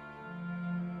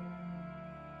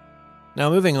 Now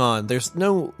moving on, there's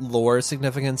no lore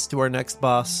significance to our next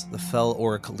boss, the Fel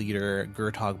Orc leader,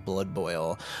 Gurtog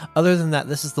Bloodboil, other than that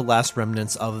this is the last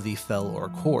remnants of the Fel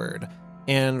Orc horde.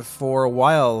 And for a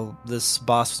while, this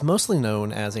boss was mostly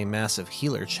known as a massive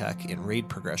healer check in raid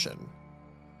progression.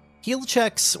 Heal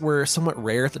checks were somewhat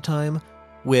rare at the time,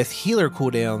 with healer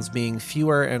cooldowns being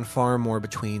fewer and far more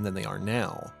between than they are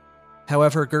now.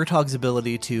 However, Gurtog's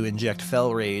ability to inject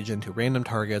Fel Rage into random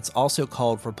targets also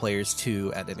called for players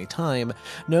to, at any time,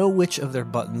 know which of their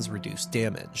buttons reduced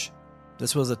damage.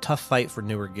 This was a tough fight for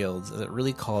newer guilds, as it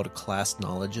really called class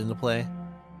knowledge into play.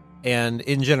 And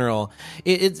in general,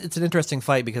 it's an interesting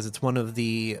fight because it's one of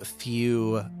the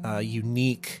few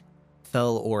unique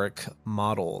Fel Orc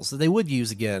models that they would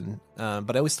use again,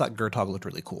 but I always thought Gurtog looked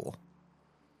really cool.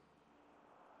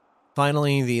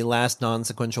 Finally, the last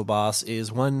non-sequential boss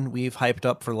is one we've hyped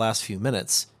up for the last few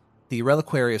minutes, the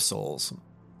Reliquary of Souls.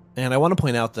 And I want to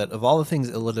point out that of all the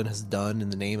things Illidan has done in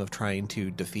the name of trying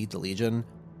to defeat the Legion,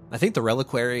 I think the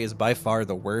Reliquary is by far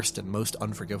the worst and most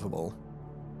unforgivable.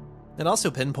 It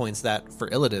also pinpoints that, for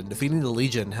Illidan, defeating the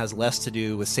Legion has less to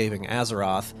do with saving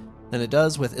Azeroth than it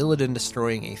does with Illidan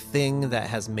destroying a thing that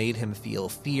has made him feel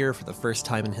fear for the first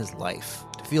time in his life,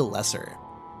 to feel lesser.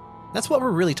 That's what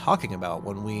we're really talking about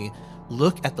when we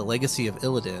look at the legacy of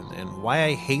Illidan and why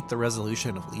I hate the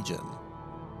resolution of Legion.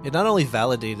 It not only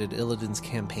validated Illidan's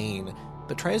campaign,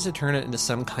 but tries to turn it into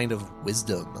some kind of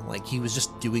wisdom, like he was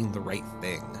just doing the right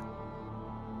thing.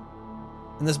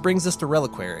 And this brings us to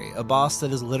Reliquary, a boss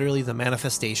that is literally the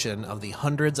manifestation of the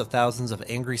hundreds of thousands of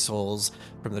angry souls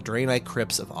from the Draenei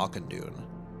crypts of Auchindoun.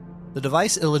 The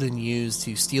device Illidan used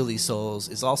to steal these souls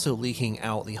is also leaking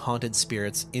out the haunted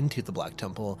spirits into the Black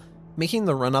Temple, making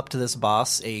the run-up to this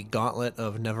boss a gauntlet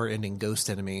of never-ending ghost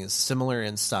enemies, similar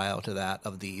in style to that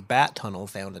of the Bat Tunnel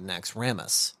found in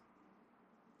Naxxramas.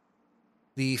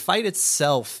 The fight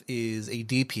itself is a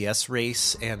DPS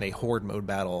race and a horde mode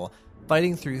battle,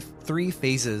 fighting through 3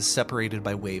 phases separated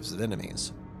by waves of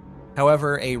enemies.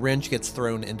 However, a wrench gets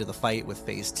thrown into the fight with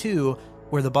Phase 2,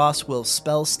 where the boss will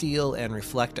spell steal and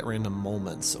reflect at random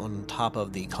moments on top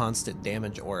of the constant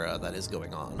damage aura that is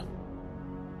going on.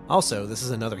 Also, this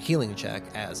is another healing check,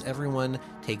 as everyone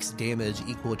takes damage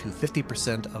equal to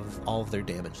 50% of all of their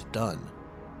damage done.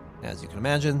 As you can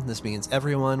imagine, this means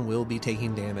everyone will be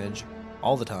taking damage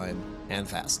all the time and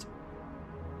fast.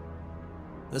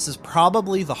 This is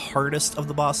probably the hardest of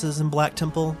the bosses in Black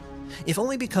Temple, if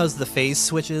only because the phase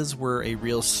switches were a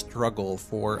real struggle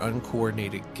for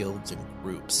uncoordinated guilds and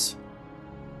groups.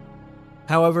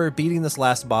 However, beating this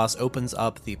last boss opens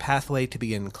up the pathway to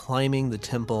begin climbing the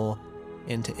temple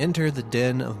and to enter the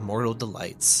Den of Mortal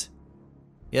Delights.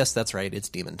 Yes, that's right, it's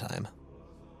demon time.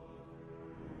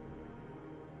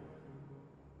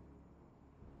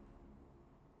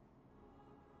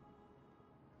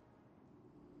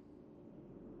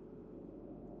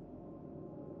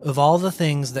 Of all the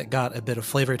things that got a bit of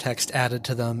flavor text added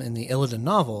to them in the Illidan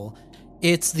novel,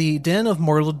 it's the Den of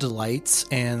Mortal Delights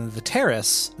and the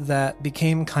Terrace that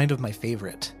became kind of my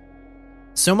favorite.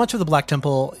 So much of the Black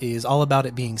Temple is all about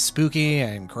it being spooky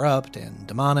and corrupt and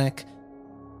demonic.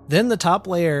 Then the top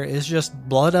layer is just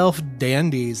blood elf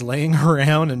dandies laying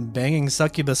around and banging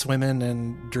succubus women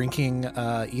and drinking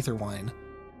ether wine.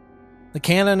 The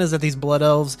canon is that these blood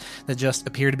elves that just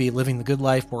appear to be living the good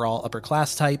life were all upper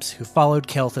class types who followed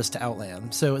Kael'thas to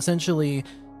Outland. So essentially,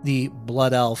 the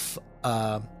blood elf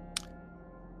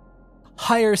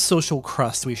higher social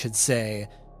crust, we should say,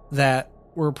 that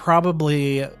were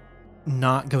probably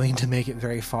not going to make it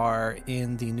very far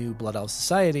in the new Blood Elf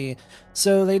Society,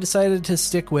 so they decided to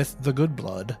stick with the good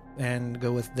blood and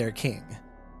go with their king.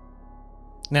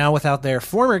 Now, without their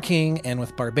former king, and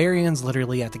with barbarians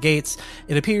literally at the gates,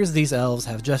 it appears these elves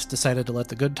have just decided to let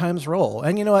the good times roll.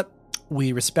 And you know what?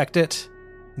 We respect it.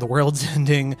 The world's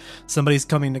ending. Somebody's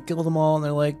coming to kill them all, and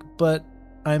they're like, but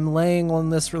I'm laying on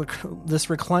this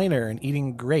recliner and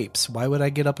eating grapes. Why would I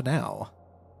get up now?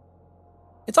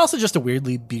 It's also just a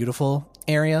weirdly beautiful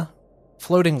area.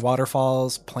 Floating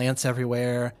waterfalls, plants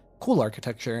everywhere, cool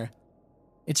architecture.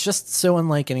 It's just so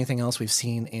unlike anything else we've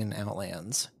seen in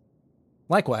Outlands.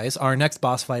 Likewise, our next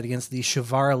boss fight against the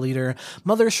Shavara leader,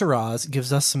 Mother Shiraz,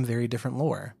 gives us some very different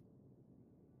lore.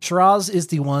 Shiraz is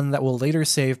the one that will later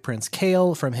save Prince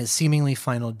Kael from his seemingly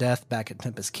final death back at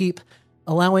Tempest Keep,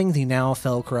 allowing the now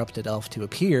fell-corrupted elf to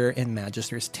appear in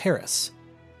Magister's Terrace.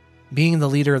 Being the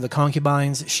leader of the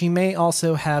concubines, she may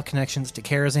also have connections to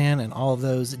Karazhan and all of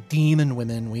those demon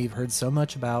women we've heard so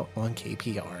much about on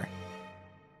KPR.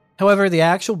 However, the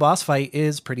actual boss fight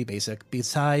is pretty basic,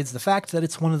 besides the fact that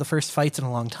it's one of the first fights in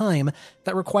a long time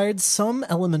that required some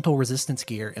elemental resistance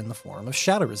gear in the form of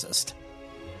Shadow Resist.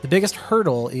 The biggest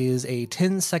hurdle is a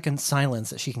 10-second silence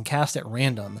that she can cast at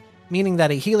random, meaning that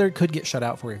a healer could get shut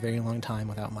out for a very long time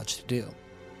without much to do.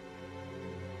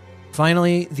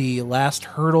 Finally, the last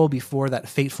hurdle before that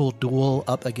fateful duel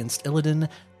up against Illidan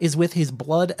is with his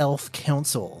Blood Elf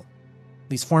Council.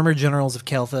 These former generals of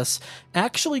Kael'thas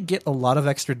actually get a lot of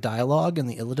extra dialogue in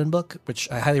the Illidan book, which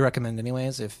I highly recommend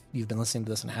anyways if you've been listening to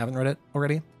this and haven't read it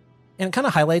already. And it kind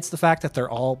of highlights the fact that they're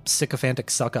all sycophantic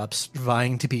suck-ups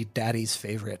vying to be daddy's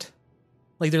favorite.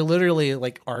 Like, they're literally,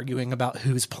 arguing about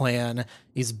whose plan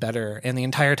is better, and the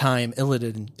entire time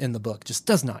Illidan in the book just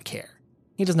does not care.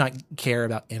 He does not care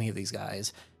about any of these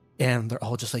guys. And they're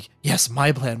all just like, yes,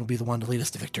 my plan will be the one to lead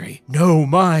us to victory. No,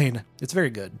 mine. It's very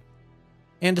good.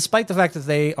 And despite the fact that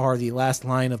they are the last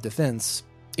line of defense,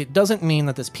 it doesn't mean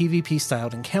that this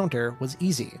PvP-styled encounter was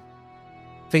easy.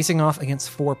 Facing off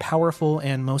against 4 powerful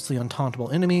and mostly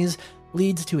untauntable enemies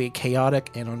leads to a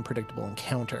chaotic and unpredictable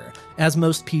encounter, as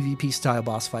most PvP-style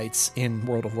boss fights in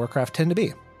World of Warcraft tend to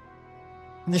be.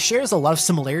 And this shares a lot of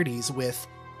similarities with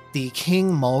the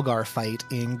King Mulgar fight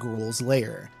in Gruul's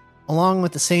Lair, along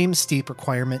with the same steep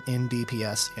requirement in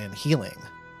DPS and healing.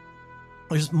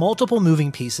 There's multiple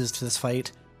moving pieces to this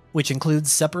fight, which includes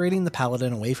separating the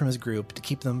paladin away from his group to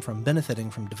keep them from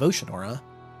benefiting from Devotion Aura,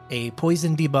 a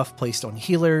poison debuff placed on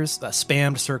healers, a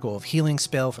spammed circle of healing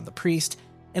spell from the priest,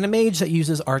 and a mage that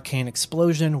uses Arcane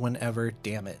Explosion whenever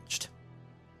damaged.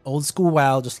 Old school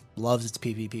WoW just loves its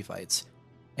PvP fights.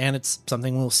 And it's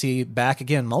something we'll see back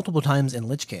again multiple times in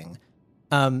Lich King.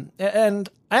 And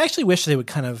I actually wish they would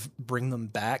kind of bring them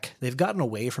back. They've gotten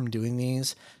away from doing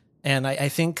these. And I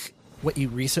think what you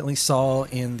recently saw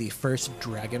in the first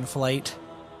Dragonflight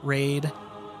raid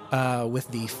with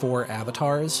the 4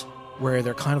 avatars, where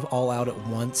they're kind of all out at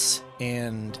once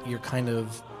and you're kind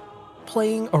of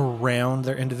playing around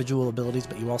their individual abilities,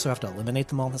 but you also have to eliminate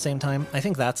them all at the same time. I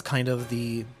think that's kind of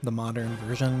the modern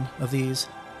version of these.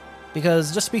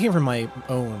 Because just speaking from my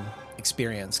own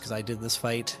experience, because I did this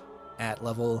fight at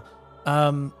level,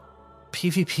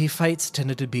 PvP fights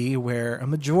tended to be where a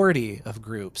majority of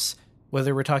groups,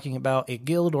 whether we're talking about a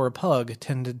guild or a pug,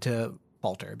 tended to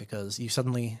falter because you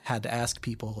suddenly had to ask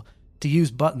people to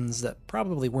use buttons that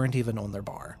probably weren't even on their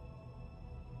bar.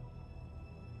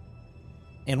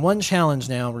 And one challenge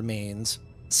now remains,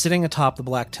 sitting atop the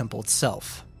Black Temple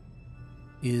itself.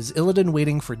 Is Illidan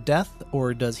waiting for death,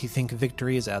 or does he think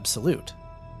victory is absolute?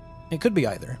 It could be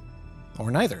either,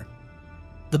 or neither.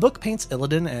 The book paints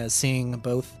Illidan as seeing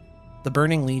both the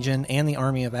Burning Legion and the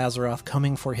army of Azeroth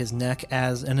coming for his neck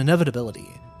as an inevitability,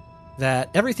 that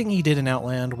everything he did in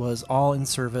Outland was all in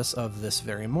service of this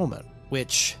very moment,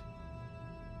 which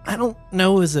I don't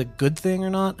know is a good thing or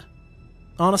not.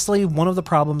 Honestly, one of the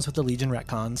problems with the Legion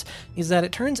retcons is that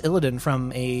it turns Illidan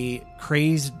from a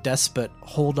crazed despot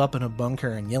holed up in a bunker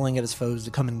and yelling at his foes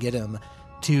to come and get him,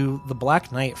 to the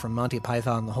Black Knight from Monty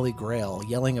Python the Holy Grail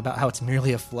yelling about how it's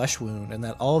merely a flesh wound and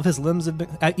that all of his limbs have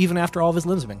been, even after all of his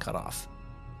limbs have been cut off.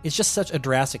 It's just such a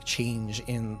drastic change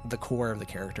in the core of the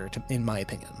character, in my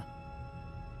opinion.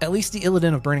 At least the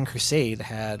Illidan of Burning Crusade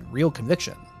had real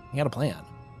conviction. He had a plan.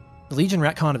 The Legion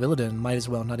retcon of Illidan might as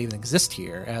well not even exist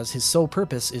here, as his sole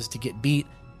purpose is to get beat,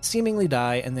 seemingly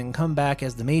die, and then come back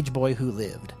as the mage boy who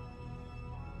lived.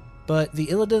 But the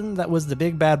Illidan that was the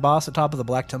big bad boss atop of the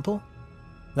Black Temple?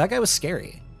 That guy was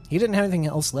scary. He didn't have anything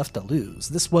else left to lose.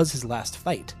 This was his last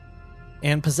fight.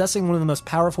 And possessing one of the most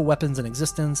powerful weapons in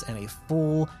existence and a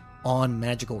full-on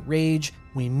magical rage,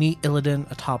 we meet Illidan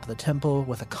atop the temple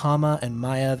with Akama and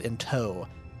Maiev in tow,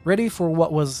 ready for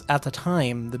what was, at the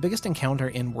time, the biggest encounter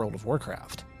in World of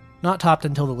Warcraft, not topped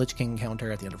until the Lich King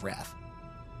encounter at the end of Wrath.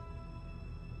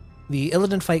 The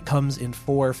Illidan fight comes in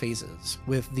 4 phases,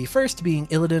 with the first being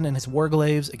Illidan and his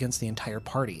warglaives against the entire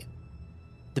party.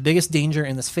 The biggest danger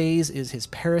in this phase is his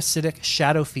parasitic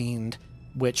Shadow Fiend,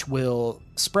 which will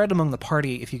spread among the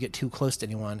party if you get too close to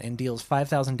anyone and deals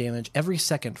 5,000 damage every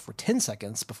second for 10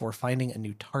 seconds before finding a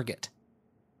new target.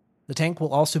 The tank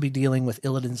will also be dealing with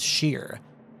Illidan's Shear,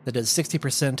 that does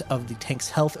 60% of the tank's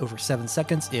health over 7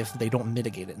 seconds if they don't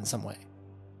mitigate it in some way.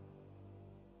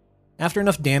 After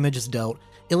enough damage is dealt,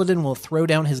 Illidan will throw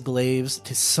down his glaives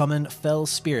to summon fell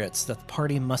spirits that the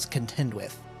party must contend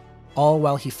with, all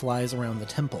while he flies around the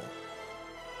temple.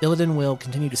 Illidan will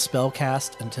continue to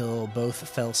spellcast until both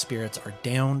fell spirits are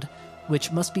downed,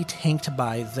 which must be tanked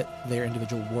by their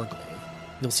individual warglaive.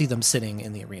 You'll see them sitting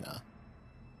in the arena.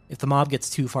 If the mob gets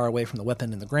too far away from the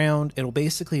weapon in the ground, it'll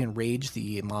basically enrage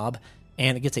the mob,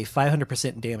 and it gets a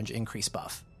 500% damage increase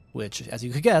buff, which, as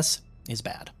you could guess, is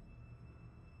bad.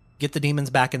 Get the demons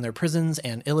back in their prisons,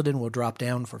 and Illidan will drop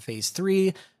down for Phase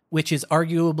 3, which is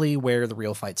arguably where the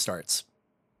real fight starts.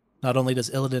 Not only does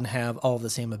Illidan have all the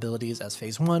same abilities as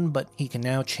Phase 1, but he can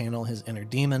now channel his inner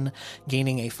demon,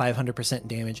 gaining a 500%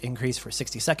 damage increase for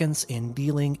 60 seconds and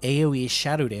dealing AoE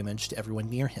shadow damage to everyone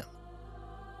near him.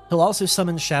 He'll also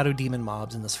summon shadow demon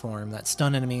mobs in this form that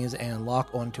stun enemies and lock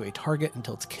onto a target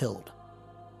until it's killed.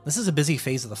 This is a busy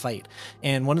phase of the fight,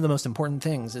 and one of the most important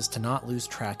things is to not lose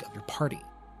track of your party.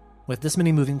 With this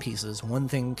many moving pieces, one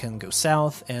thing can go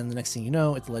south, and the next thing you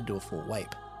know, it's led to a full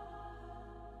wipe.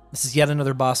 This is yet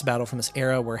another boss battle from this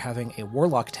era where having a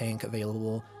Warlock tank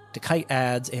available to kite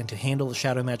adds and to handle the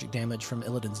shadow magic damage from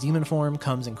Illidan's demon form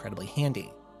comes incredibly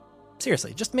handy.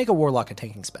 Seriously, just make a Warlock a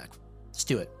tanking spec. Just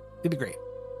do it. It'd be great.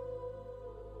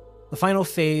 The final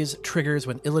phase triggers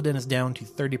when Illidan is down to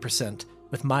 30%,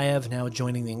 with Maiev now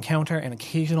joining the encounter and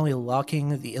occasionally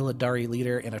locking the Illidari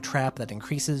leader in a trap that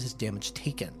increases his damage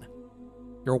taken.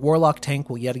 Your Warlock tank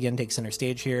will yet again take center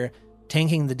stage here,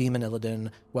 tanking the demon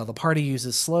Illidan, while the party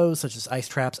uses slows such as ice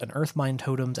traps and earthmine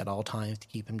totems at all times to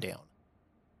keep him down.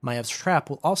 Maev's trap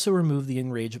will also remove the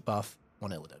enrage buff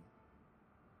on Illidan.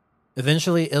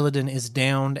 Eventually, Illidan is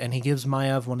downed, and he gives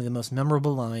Maiev one of the most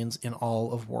memorable lines in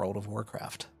all of World of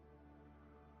Warcraft.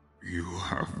 You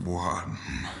have won,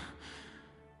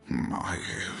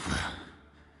 Maiev.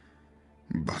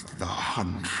 But the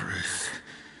Huntress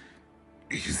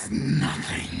is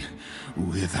nothing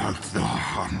without the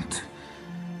hunt.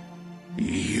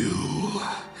 You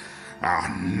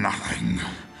are nothing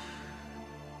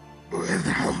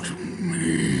without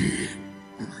me.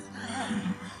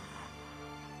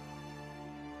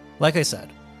 Like I said,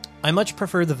 I much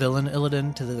prefer the villain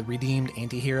Illidan to the redeemed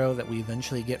anti-hero that we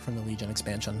eventually get from the Legion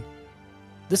expansion.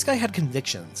 This guy had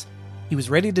convictions. He was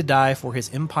ready to die for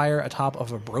his empire atop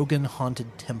of a broken,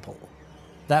 haunted temple.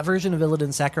 That version of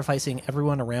Illidan sacrificing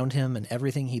everyone around him and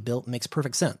everything he built makes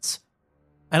perfect sense.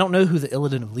 I don't know who the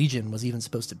Illidan of Legion was even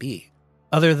supposed to be,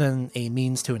 other than a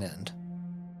means to an end.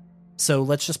 So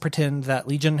let's just pretend that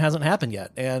Legion hasn't happened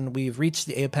yet, and we've reached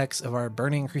the apex of our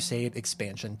Burning Crusade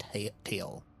expansion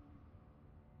tale.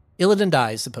 Illidan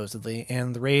dies, supposedly,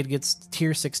 and the raid gets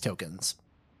tier 6 tokens.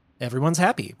 Everyone's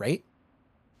happy, right?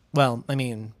 Well, I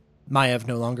mean, Maiev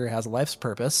no longer has a life's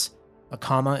purpose,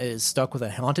 Akama is stuck with a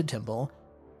haunted temple,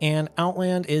 and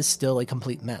Outland is still a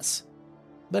complete mess.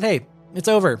 But hey, it's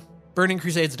over. Burning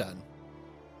Crusade's done.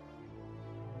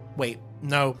 Wait,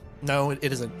 no,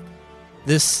 it isn't.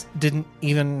 This didn't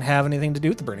even have anything to do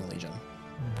with the Burning Legion.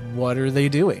 What are they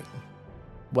doing?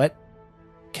 What?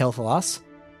 Kel'Thalas?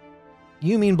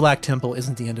 You mean Black Temple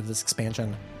isn't the end of this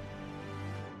expansion?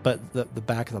 But the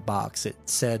back of the box, it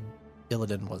said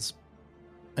Illidan was...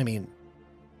 I mean...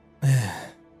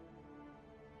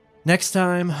 Next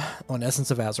time, on Essence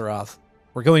of Azeroth,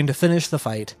 we're going to finish the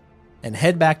fight and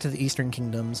head back to the Eastern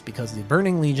Kingdoms because the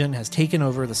Burning Legion has taken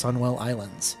over the Sunwell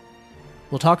Islands.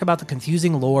 We'll talk about the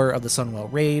confusing lore of the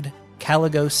Sunwell Raid,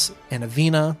 Kalecgos, and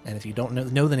Avina, and if you don't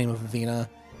know the name of Avina,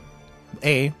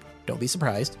 A, don't be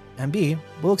surprised, and B,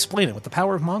 we'll explain it with the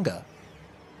power of manga.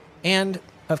 And,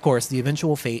 of course, the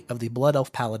eventual fate of the Blood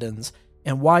Elf Paladins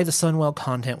and why the Sunwell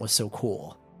content was so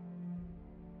cool.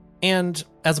 And,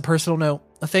 as a personal note,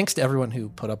 a thanks to everyone who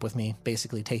put up with me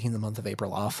basically taking the month of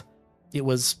April off. It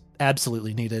was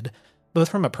absolutely needed, both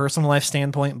from a personal life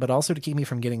standpoint, but also to keep me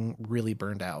from getting really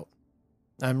burned out.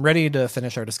 I'm ready to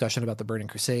finish our discussion about the Burning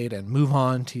Crusade and move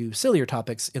on to sillier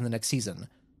topics in the next season.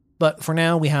 But for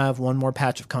now, we have one more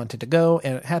patch of content to go,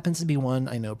 and it happens to be one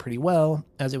I know pretty well,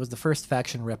 as it was the first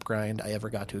faction rep grind I ever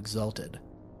got to Exalted.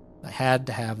 I had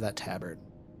to have that tabard.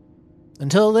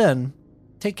 Until then,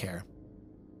 take care.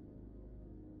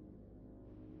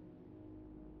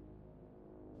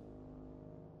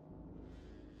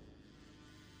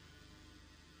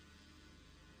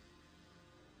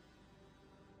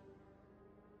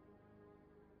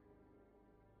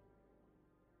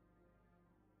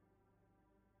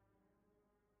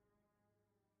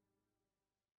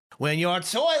 When your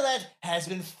toilet has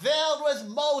been filled with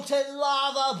molten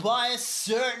lava by a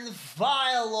certain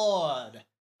fire lord.